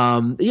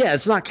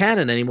 It's not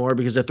canon anymore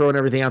because they're throwing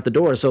everything out the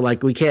door. So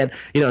like we can't.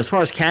 As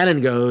far as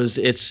canon goes,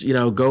 it's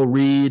go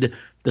read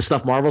the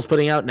stuff Marvel's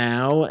putting out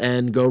now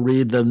and go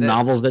read the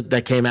novels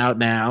that came out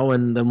now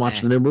and then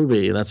watch the new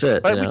movie. That's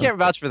it. But we can't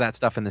vouch for that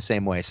stuff in the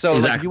same way. So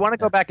exactly. if you want to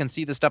go back and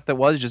see the stuff that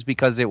was just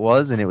because it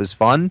was and it was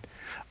fun,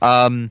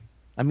 I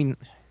mean,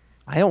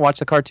 I don't watch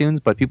the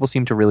cartoons, but people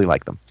seem to really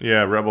like them.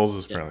 Yeah, Rebels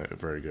is apparently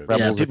very good.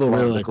 Rebels people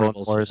really like Clone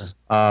Rebels. Wars.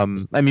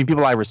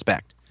 People I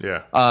respect.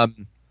 Yeah.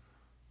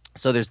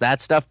 So there's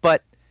that stuff,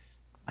 but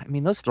I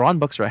mean, those Thrawn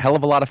books are a hell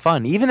of a lot of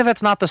fun, even if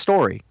it's not the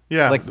story.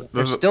 Yeah. Like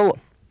they're still...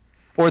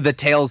 Or the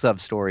Tales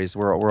of stories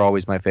were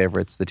always my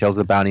favorites. The Tales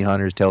of the Bounty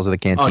Hunters, Tales of the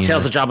Cantina. Oh,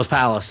 Tales of Jabba's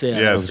Palace. Yeah.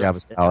 Yes.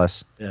 Jabba's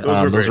Palace. Yeah.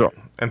 Those were great.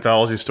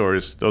 Anthology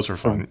stories. Those were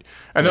fun.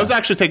 And those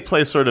actually take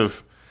place sort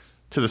of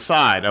to the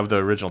side of the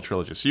original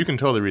trilogy. So you can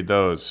totally read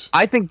those.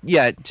 I think,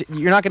 you're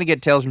not going to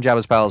get Tales from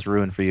Jabba's Palace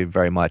ruined for you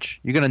very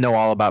much. You're going to know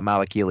all about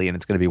Malakili, and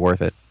it's going to be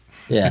worth it.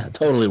 Yeah,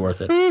 totally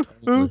worth it.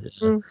 Totally,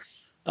 yeah.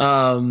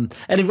 And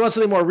if you want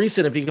something more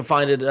recent, if you can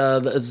find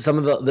it, some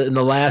of the in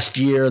the last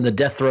year in the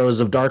death throes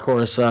of Dark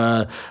Horse,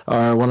 are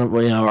one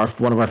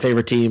of our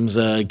favorite teams.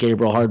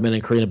 Gabriel Hardman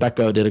and Karina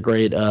Becko did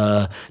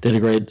a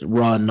great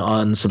run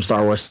on some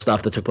Star Wars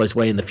stuff that took place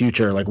way in the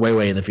future, like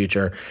way in the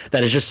future.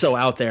 That is just so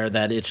out there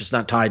that it's just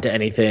not tied to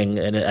anything,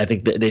 and I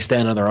think they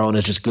stand on their own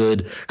as just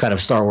good kind of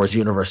Star Wars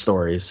universe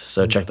stories.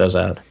 So check those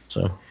out.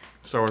 So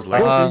Star Wars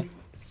Legacy.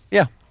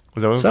 Yeah,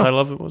 was that what the title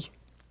of it was?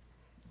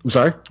 I'm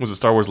sorry? Was it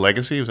Star Wars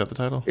Legacy? Was that the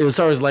title? It was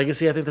Star Wars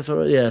Legacy, I think that's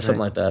what something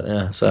like that.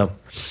 Yeah. So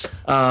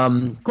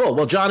cool.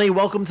 Well, Johnny,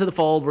 welcome to the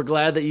fold. We're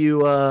glad that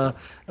you are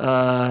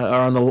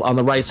on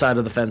the right side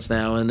of the fence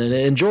now, and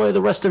enjoy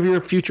the rest of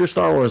your future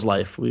Star Wars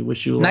life. We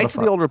wish you a lot Knights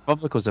of the Old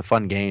Republic was a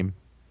fun game.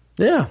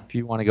 Yeah. If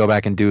you want to go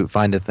back and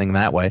find a thing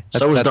that way.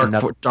 So was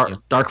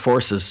Dark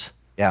Forces.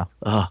 Yeah.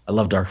 Oh, I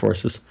love Dark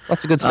Forces.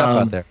 Lots of good stuff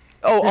out there.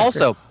 Oh,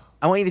 also,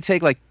 I want you to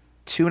take like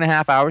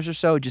 2.5 hours or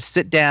so, just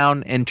sit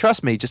down and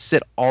trust me, just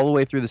sit all the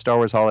way through the Star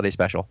Wars Holiday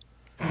Special.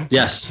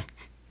 Yes,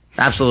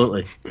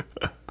 absolutely.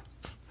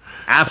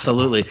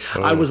 Absolutely.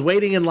 I was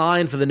waiting in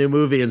line for the new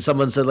movie, and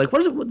someone said, like,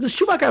 "What is it? Does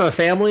Chewbacca have a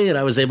family?" And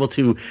I was able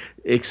to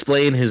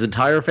explain his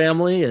entire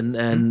family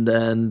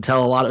and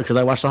tell a lot because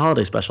I watched the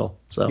Holiday Special.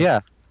 So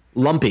yeah,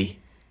 Lumpy,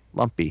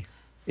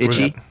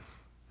 Itchy,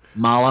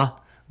 Mala.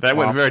 That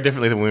went very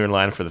differently than when we were in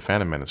line for the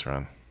Phantom Menace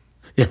run.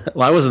 Yeah,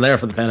 well, I wasn't there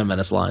for the Phantom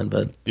Menace line,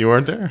 but you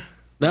weren't there.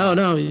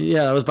 No,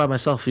 yeah, I was by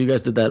myself. You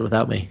guys did that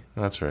without me.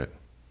 That's right.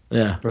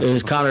 Yeah, it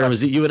was Connor. It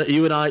was you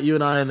and I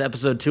in the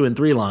episode 2 and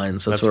 3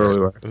 lines. That's where we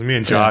were. It was me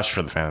and Josh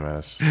for the Phantom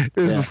Menace. It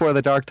was before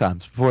the dark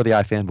times, before the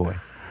iFanboy.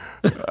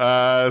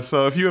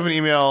 So if you have an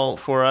email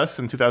for us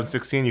in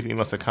 2016, you can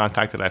email us at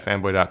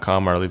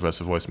contact@ifanboy.com or leave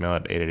us a voicemail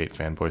at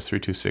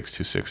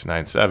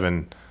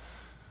 888-fanboys-326-2697.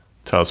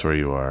 Tell us where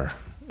you are.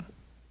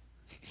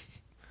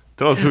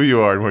 Tell us who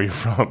you are and where you're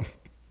from.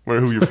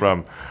 Who you're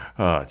from.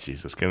 Oh,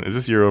 Jesus. Is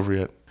this year over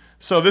yet?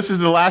 So this is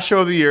the last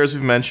show of the year, as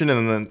we've mentioned,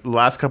 and in the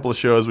last couple of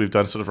shows, we've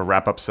done sort of a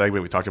wrap-up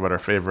segment. We talked about our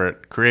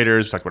favorite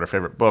creators, we talked about our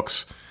favorite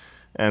books,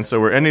 and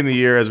so we're ending the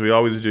year, as we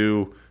always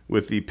do,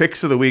 with the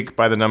Picks of the Week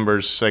by the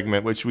Numbers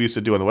segment, which we used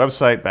to do on the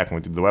website, back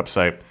when we did the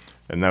website,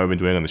 and now we've been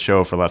doing on the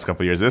show for the last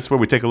couple of years. This is where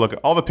we take a look at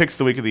all the picks of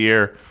the week of the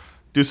year,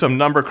 do some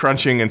number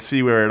crunching, and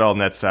see where it all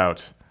nets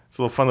out. It's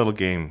a little fun little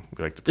game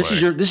we like to play.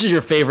 This is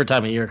your favorite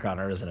time of year,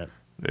 Connor, isn't it?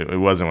 It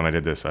wasn't when I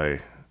did this. I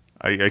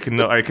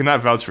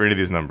cannot vouch for any of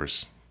these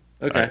numbers.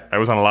 Okay. I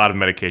was on a lot of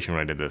medication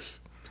when I did this.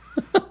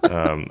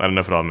 I don't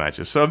know if it all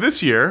matches. So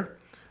this year,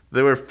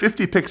 there were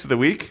 50 picks of the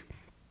week.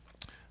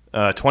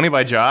 20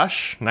 by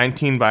Josh,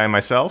 19 by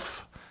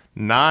myself,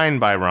 9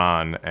 by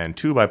Ron, and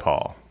 2 by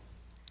Paul.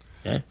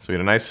 Okay. So we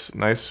had a nice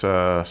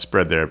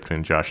spread there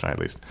between Josh and I, at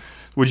least.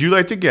 Would you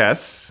like to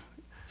guess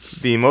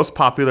the most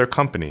popular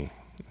company?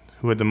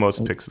 Who had the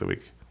most picks of the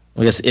week?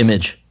 I guess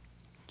Image.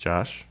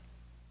 Josh?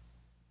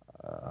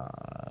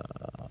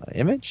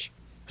 Image?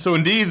 So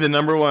indeed, the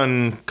number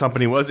one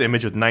company was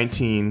Image with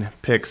 19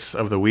 picks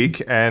of the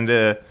week. And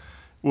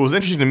what was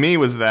interesting to me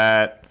was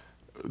that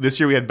this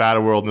year we had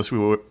Battle World, and this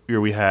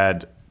year we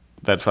had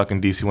that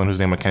fucking DC one whose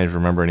name I can't even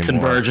remember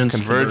anymore.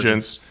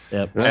 Convergence.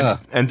 Yep.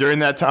 And during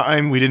that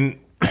time, we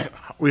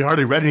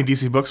hardly read any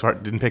DC books,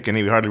 didn't pick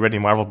any. We hardly read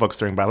any Marvel books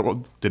during Battle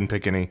World, didn't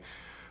pick any.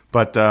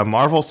 But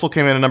Marvel still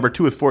came in at number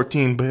 2 with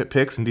 14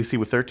 picks, and DC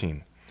with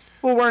 13.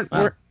 Well, weren't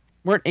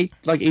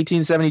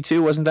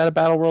 1872? Wasn't that a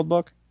Battle World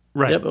book?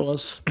 Right. Yep, it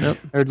was. Yep.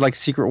 Or like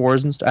Secret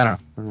Wars and stuff. I don't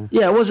know.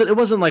 Yeah, it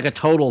wasn't like a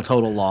total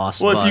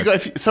loss. Well,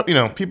 but...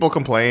 if people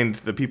complained,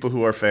 the people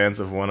who are fans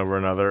of one over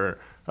another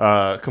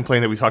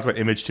complained that we talked about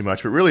Image too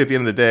much. But really, at the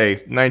end of the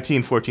day,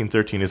 19, 14,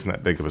 13 isn't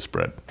that big of a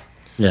spread.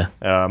 Yeah.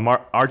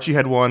 Archie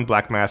had 1,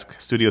 Black Mask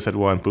Studios had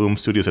 1, Boom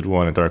Studios had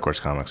 1, and Dark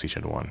Horse Comics each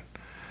had 1.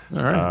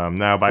 All right.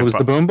 Now, was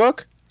the Boom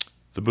book?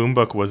 The Boom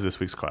book was this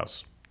week's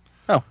Klaus.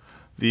 Oh.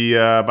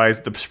 By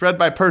the spread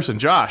by person,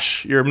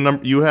 Josh,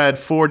 you had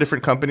 4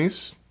 different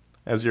companies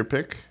as your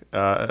pick.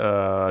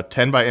 10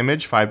 by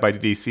Image, 5 by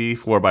DC,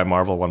 4 by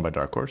Marvel, 1 by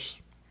Dark Horse.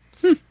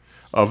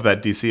 Of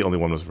that DC, only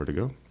 1 was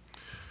Vertigo.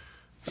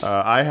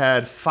 I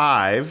had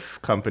 5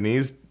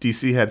 companies.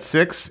 DC had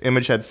 6,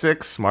 Image had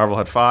 6, Marvel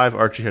had 5,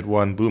 Archie had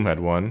 1, Boom had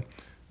 1.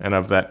 And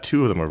of that,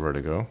 2 of them were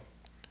Vertigo.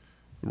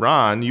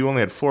 Ron, you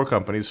only had 4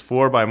 companies,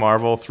 4 by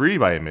Marvel, 3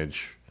 by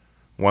Image,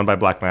 1 by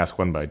Black Mask,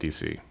 1 by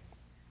DC.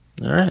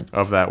 All right.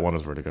 Of that, 1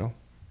 was Vertigo.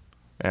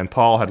 And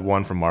Paul had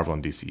 1 from Marvel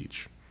and DC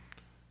each.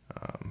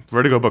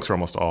 Vertigo books are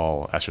almost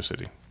all Astro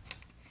City.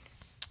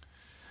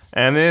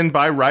 And then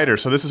by writer.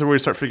 So this is where we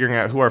start figuring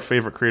out who our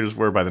favorite creators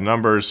were by the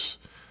numbers.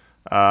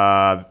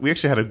 We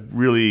actually had a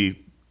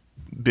really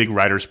big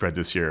writer spread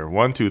this year.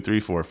 1, 2, 3,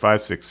 4,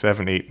 5, 6,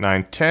 7, 8,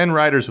 9, 10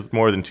 writers with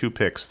more than 2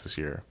 picks this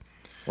year.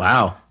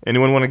 Wow.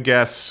 Anyone want to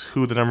guess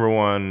who the number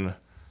one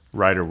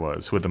writer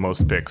was, who had the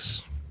most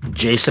picks?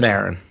 Jason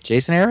Aaron.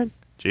 Jason Aaron?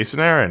 Jason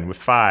Aaron with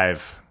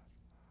 5.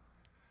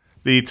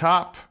 The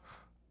top,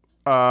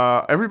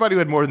 everybody who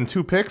had more than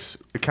 2 picks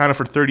accounted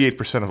for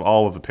 38% of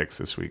all of the picks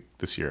this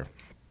year.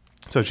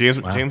 So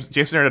Jason Aaron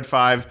had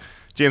 5,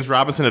 James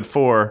Robinson had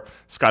 4,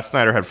 Scott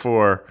Snyder had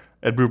 4,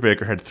 Ed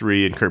Brubaker had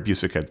 3, and Kurt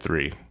Busiek had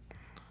 3.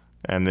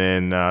 And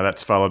then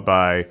that's followed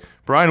by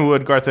Brian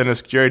Wood, Garth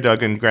Ennis, Jerry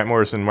Duggan, Grant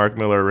Morrison, Mark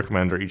Miller, Rick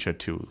Remender. Each had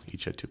 2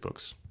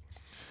 books.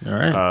 All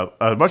right.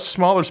 A much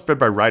smaller spread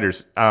by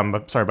writers.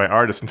 By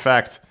artists. In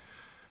fact,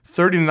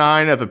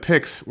 39 of the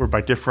picks were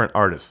by different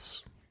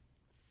artists.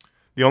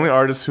 The only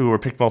artists who were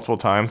picked multiple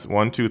times,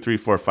 1, 2, 3,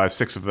 4, 5,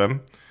 6 of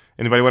them.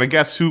 Anybody want to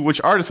guess which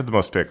artist had the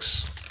most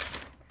picks?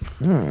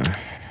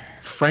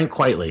 Frank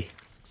Quitely.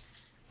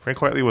 Frank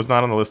Quitely was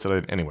not on the list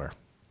anywhere.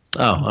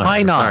 Oh,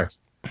 why not?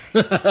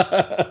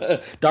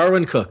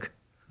 Darwin Cook.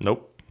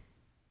 Nope.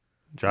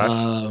 Josh?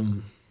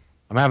 I'm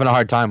having a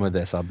hard time with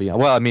this. Okay,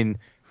 well,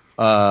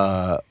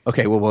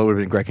 what would have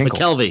been Greg Hinkle?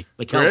 McKelvey.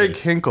 Greg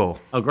Hinkle.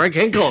 Oh, Greg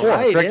Hinkle.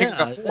 Right, Greg Hinkle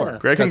got 4.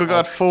 Greg Hinkle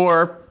got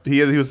 4.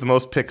 He was the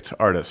most picked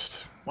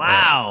artist.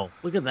 Wow.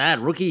 Look at that.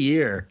 Rookie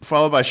year.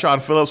 Followed by Sean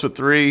Phillips with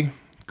 3.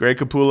 Greg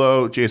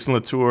Capullo, Jason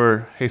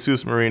Latour,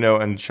 Jesus Marino,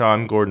 and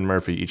Sean Gordon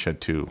Murphy each had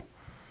 2.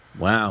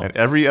 Wow. And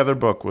every other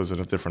book was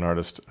a different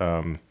artist.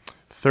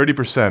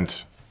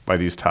 30% by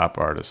these top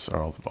artists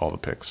are all the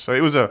picks. So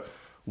it was a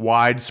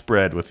wide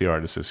spread with the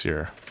artists this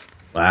year.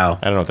 Wow.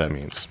 I don't know what that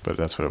means, but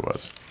that's what it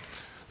was.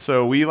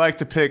 So we like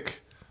to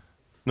pick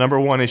number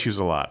 1 issues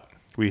a lot.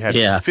 We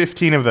had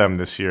 15 of them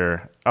this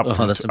year,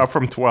 up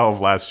from 12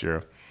 last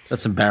year.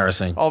 That's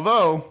embarrassing.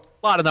 Although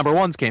a lot of number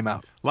 1s came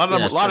out. A lot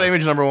of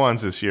Image number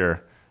 1s this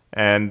year.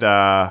 And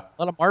a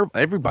lot of Marvel.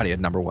 Everybody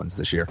had number 1s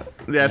this year.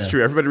 That's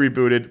true. Everybody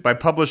rebooted. By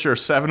publisher,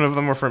 7 of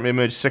them were from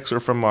Image, 6 were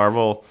from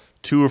Marvel,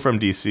 2 were from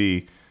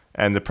DC.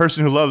 And the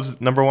person who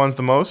loves number 1s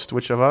the most,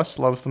 which of us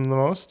loves them the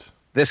most?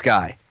 This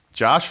guy.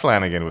 Josh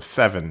Flanagan with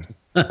 7.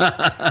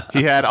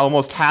 He had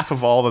almost half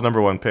of all the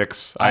number 1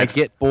 picks. I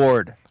get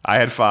bored. I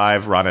had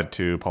 5. Ron had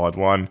 2. Paul had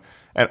 1.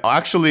 And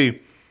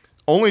actually,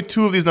 only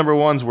 2 of these number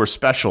 1s were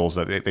specials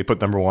that they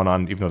put number 1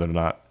 on, even though they're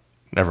not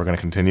never going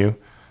to continue,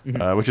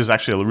 which is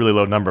actually a really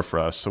low number for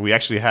us. So we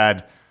actually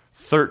had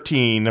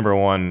 13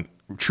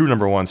 true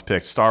number 1s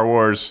picked. Star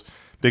Wars,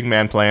 Big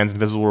Man Plans,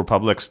 Invisible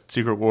Republics,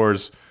 Secret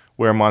Wars,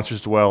 Where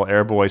Monsters Dwell,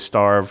 Airboy,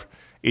 Starve,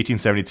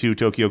 1872,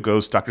 Tokyo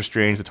Ghost, Doctor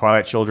Strange, The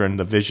Twilight Children,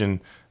 The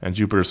Vision, and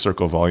Jupiter's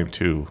Circle Volume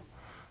 2.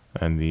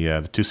 And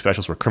the 2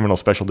 specials were Criminal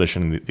Special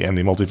Edition and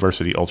the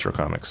Multiversity Ultra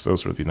Comics.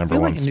 Those were the number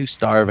 1s. Like a new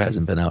Starve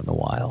hasn't been out in a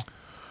while.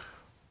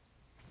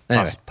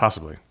 Anyway.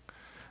 Possibly.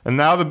 And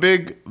now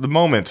the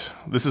moment.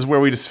 This is where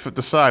we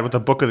decide what the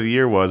book of the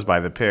year was by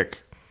the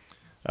pick.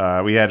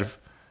 We had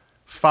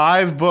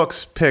 5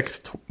 books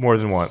picked more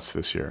than once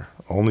this year.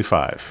 Only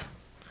 5.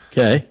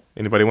 Okay.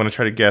 Anybody want to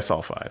try to guess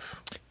all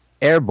 5?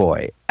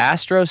 Airboy,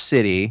 Astro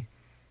City,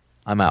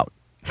 I'm out.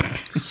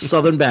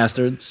 Southern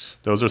Bastards.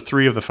 Those are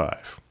 3 of the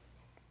 5.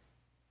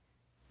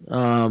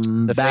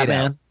 The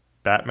Batman.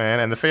 Batman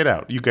and the Fade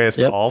Out. You guessed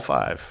all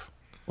 5.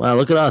 Wow,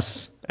 look at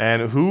us.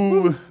 And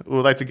who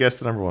would like to guess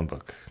the number 1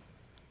 book?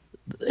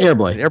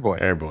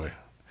 Airboy.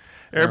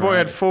 Airboy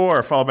had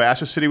 4, followed by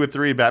Astro City with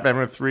 3, Batman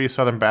with 3,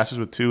 Southern Bastards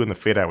with 2, and the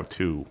Fade Out with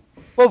 2.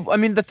 Well, I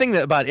mean, the thing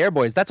about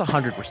Airboy is that's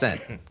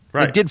 100%.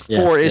 Right. It did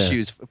 4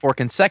 issues, 4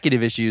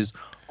 consecutive issues.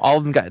 All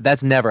of them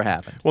that's never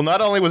happened. Well, not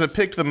only was it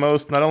picked the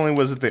most, not only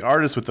was it the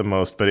artist with the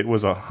most, but it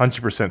was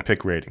 100%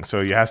 pick rating.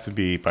 So it has to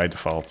be, by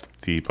default,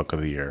 the book of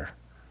the year.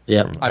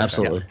 Yep,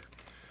 absolutely.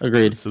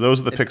 Agreed. So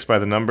those are the picks by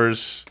the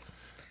numbers.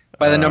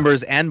 By the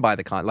numbers and by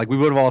the content. Like, we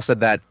would have all said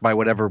that by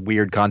whatever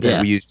weird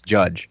content we used to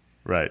judge.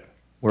 Right.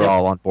 We're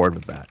all on board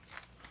with that.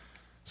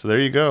 So there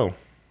you go.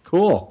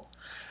 Cool.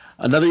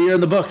 Another year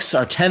in the books.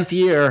 Our 10th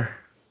year.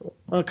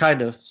 Well,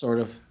 kind of, sort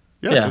of.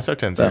 Yes, it's our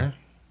 10th year.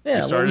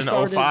 Yeah, we started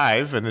in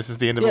 05, and this is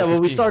the end of 2015. 15. Yeah,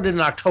 well, we started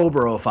in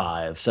October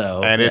 05,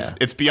 so... And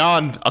it's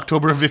beyond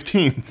October of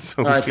 15,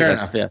 so... All right,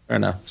 fair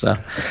enough. So,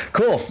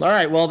 cool. All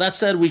right, well, that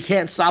said, we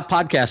can't stop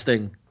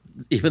podcasting,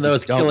 even though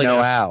it's killing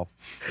us. How.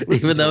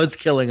 Even though it's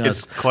killing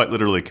us. It's quite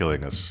literally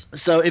killing us.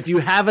 So if you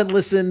haven't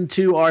listened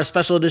to our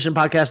special edition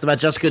podcast about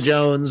Jessica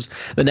Jones,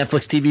 the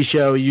Netflix TV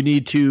show, you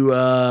need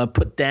to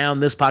put down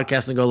this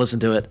podcast and go listen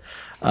to it.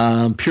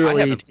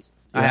 Purely...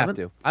 I have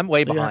to. I'm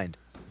way behind.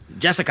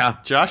 Jessica.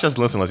 Josh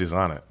doesn't listen unless he's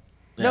on it.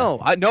 Yeah.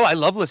 No, I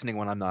love listening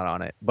when I'm not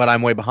on it, but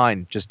I'm way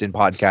behind just in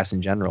podcasts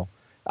in general.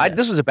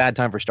 This was a bad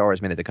time for Star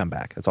Wars Minute to come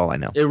back. That's all I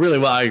know. It really,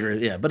 well, I agree.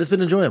 Yeah, but it's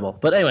been enjoyable.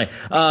 But anyway,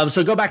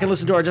 so go back and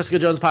listen to our Jessica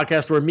Jones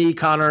podcast where me,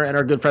 Connor, and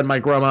our good friend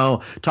Mike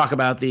Romo talk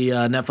about the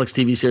Netflix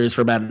TV series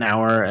for about an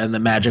hour and the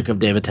magic of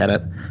David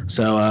Tennant.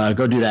 So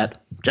go do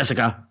that.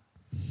 Jessica.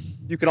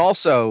 You can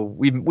also,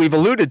 we've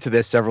alluded to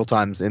this several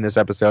times in this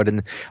episode,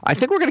 and I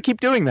think we're going to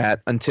keep doing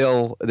that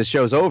until the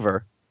show's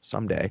over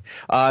someday.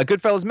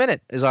 Goodfellas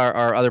Minute is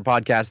our other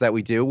podcast that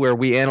we do, where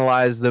we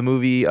analyze the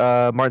movie,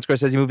 Martin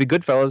Scorsese movie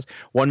Goodfellas,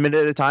 1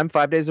 minute at a time,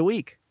 5 days a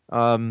week.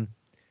 And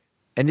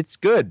it's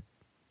good.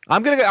 I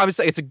would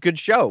say it's a good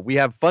show. We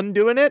have fun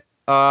doing it.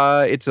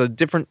 It's a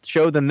different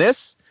show than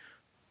this.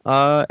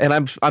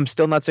 And I'm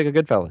still not sick of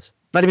Goodfellas.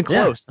 Not even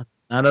close. Yeah,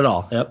 not at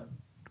all. Yep.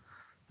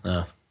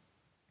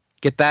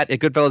 Get that at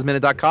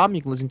goodfellasminute.com.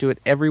 You can listen to it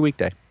every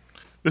weekday.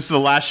 This is the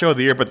last show of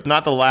the year, but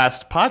not the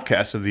last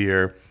podcast of the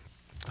year.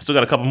 Still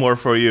got a couple more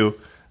for you.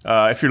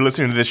 If you're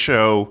listening to this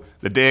show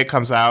the day it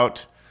comes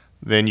out,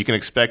 then you can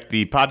expect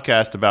the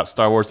podcast about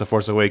Star Wars The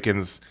Force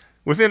Awakens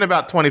within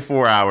about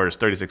 24 hours,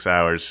 36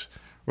 hours.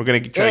 We're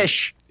going to try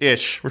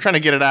We're trying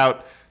to get it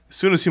out as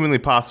soon as humanly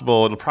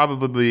possible. It'll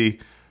probably be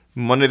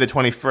Monday the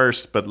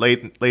 21st, but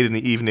late in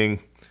the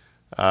evening.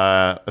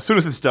 As soon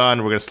as it's done,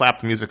 we're going to slap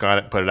the music on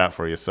it and put it out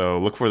for you. So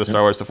look for the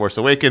Star Wars The Force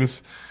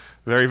Awakens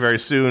very, very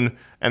soon.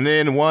 And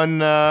then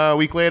 1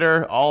 week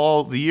later,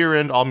 all the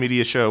year-end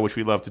all-media show, which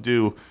we love to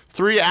do,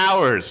 3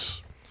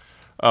 hours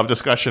of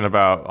discussion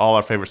about all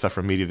our favorite stuff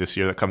from media this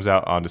year that comes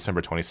out on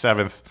December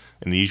 27th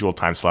in the usual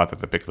time slot that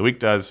the Pick of the Week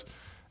does.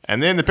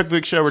 And then the Pick of the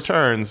Week show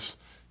returns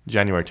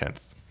January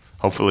 10th.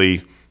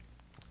 Hopefully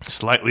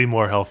slightly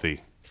more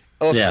healthy.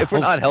 Well, if we're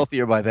not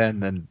healthier by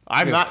then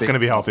I'm not going to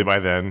be healthy by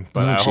then,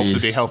 but I hope to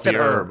be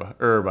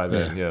healthier by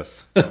then.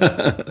 Yes.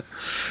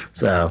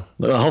 So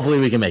hopefully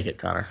we can make it,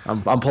 Connor.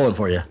 I'm pulling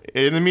for you.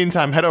 In the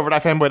meantime, head over to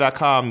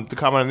ifanboy.com to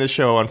comment on this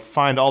show and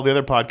find all the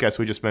other podcasts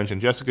we just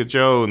mentioned: Jessica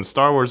Jones,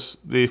 Star Wars: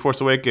 The Force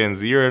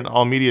Awakens, the Year in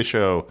All Media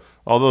Show.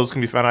 All those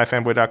can be found at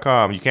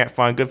ifanboy.com. You can't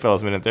find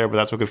Goodfellas Minute there, but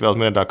that's what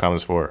goodfellasminute.com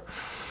is for.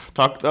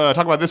 Talk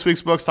about this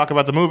week's books, talk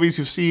about the movies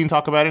you've seen,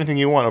 talk about anything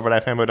you want over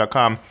at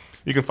ifanboy.com.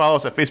 You can follow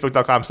us at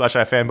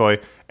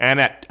facebook.com/ifanboy and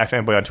at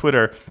ifanboy on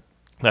Twitter.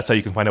 That's how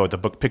you can find out what the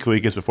book pick of the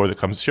week is before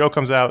the show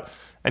comes out.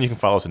 And you can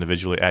follow us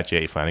individually at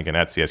J. Flanagan,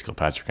 at CS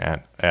Kilpatrick,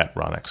 and at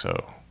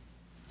RonXO.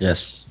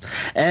 Yes.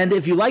 And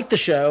if you like the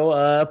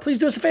show, please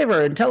do us a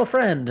favor and tell a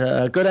friend.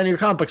 Go down to your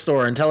comic book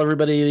store and tell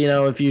everybody,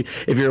 if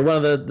you're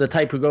one of the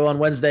type who go on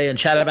Wednesday and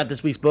chat about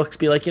this week's books,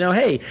 be like,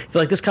 hey, if you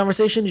like this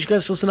conversation, you should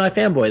guys listen to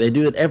iFanboy. They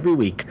do it every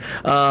week.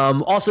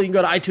 Also, you can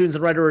go to iTunes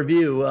and write a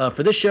review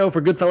for this show,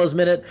 for Goodfellas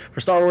Minute, for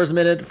Star Wars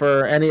Minute,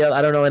 for any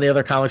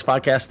other comics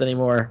podcasts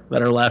anymore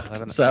that are left.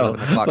 11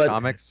 o'clock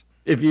comics.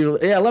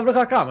 11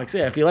 o'clock comics.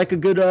 Yeah, if you like a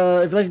good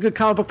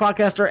comic book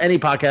podcast or any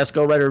podcast,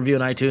 go write a review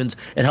on iTunes.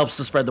 It helps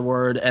to spread the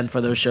word and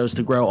for those shows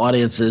to grow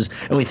audiences.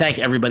 And we thank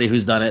everybody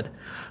who's done it.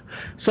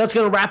 So that's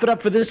going to wrap it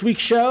up for this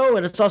week's show,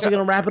 and it's also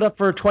going to wrap it up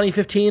for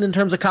 2015 in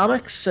terms of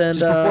comics. And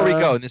just before we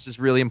go, and this is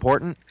really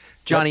important,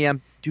 Johnny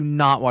M, do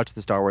not watch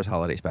the Star Wars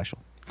Holiday Special.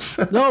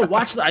 No,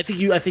 watch. I think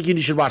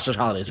you should watch the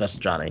Holiday Special,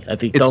 Johnny. I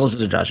think don't listen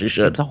to Josh. You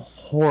should. It's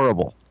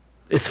horrible.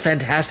 It's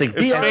fantastic.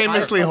 It's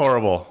famously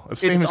horrible. It's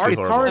famously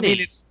horrible. I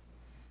mean, it's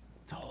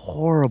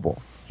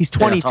horrible. He's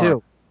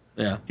 22.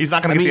 Yeah. He's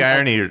not going to get the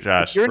irony,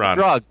 Josh. If you're into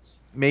drugs,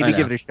 maybe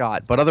give it a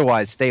shot, but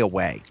otherwise, stay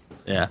away.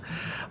 Yeah.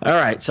 All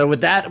right. So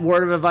with that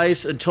word of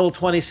advice, until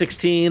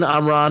 2016,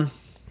 I'm Ron.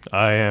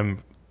 I am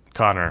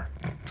Connor.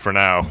 For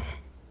now.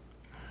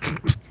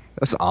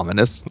 That's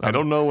ominous. I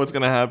don't know what's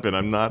going to happen.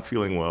 I'm not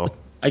feeling well.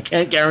 I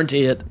can't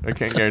guarantee it. I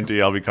can't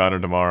guarantee I'll be Connor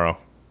tomorrow.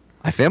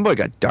 My fanboy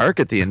got dark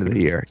at the end of the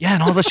year. Yeah,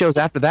 and all the shows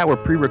after that were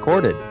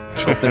pre-recorded.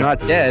 So if they're not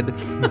dead,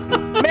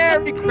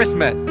 Merry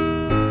Christmas.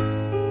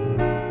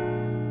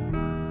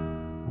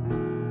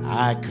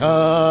 I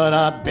could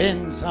have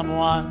been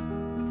someone.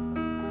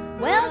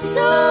 Well,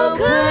 so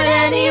could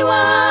anyone.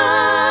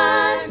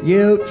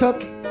 You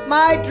took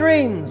my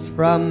dreams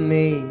from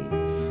me.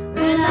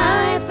 When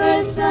I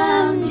first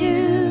found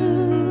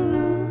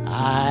you,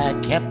 I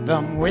kept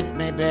them with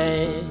me,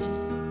 babe.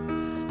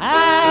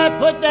 I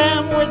put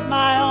them with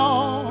my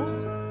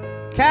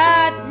own.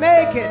 Can't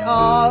make it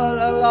all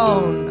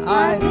alone.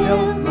 I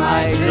built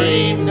my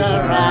dreams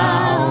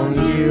around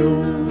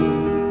you.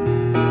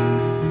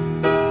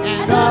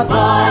 the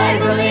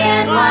boys of the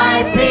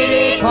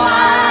NYPD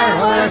choir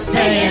were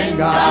singing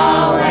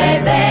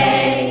Galway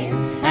Bay,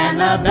 and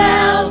the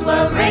bells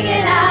were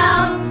ringing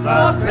out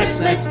for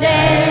Christmas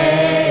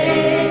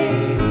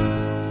Day.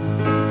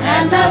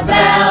 And the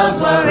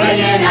bells were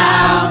ringing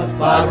out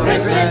for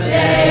Christmas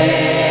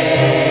Day.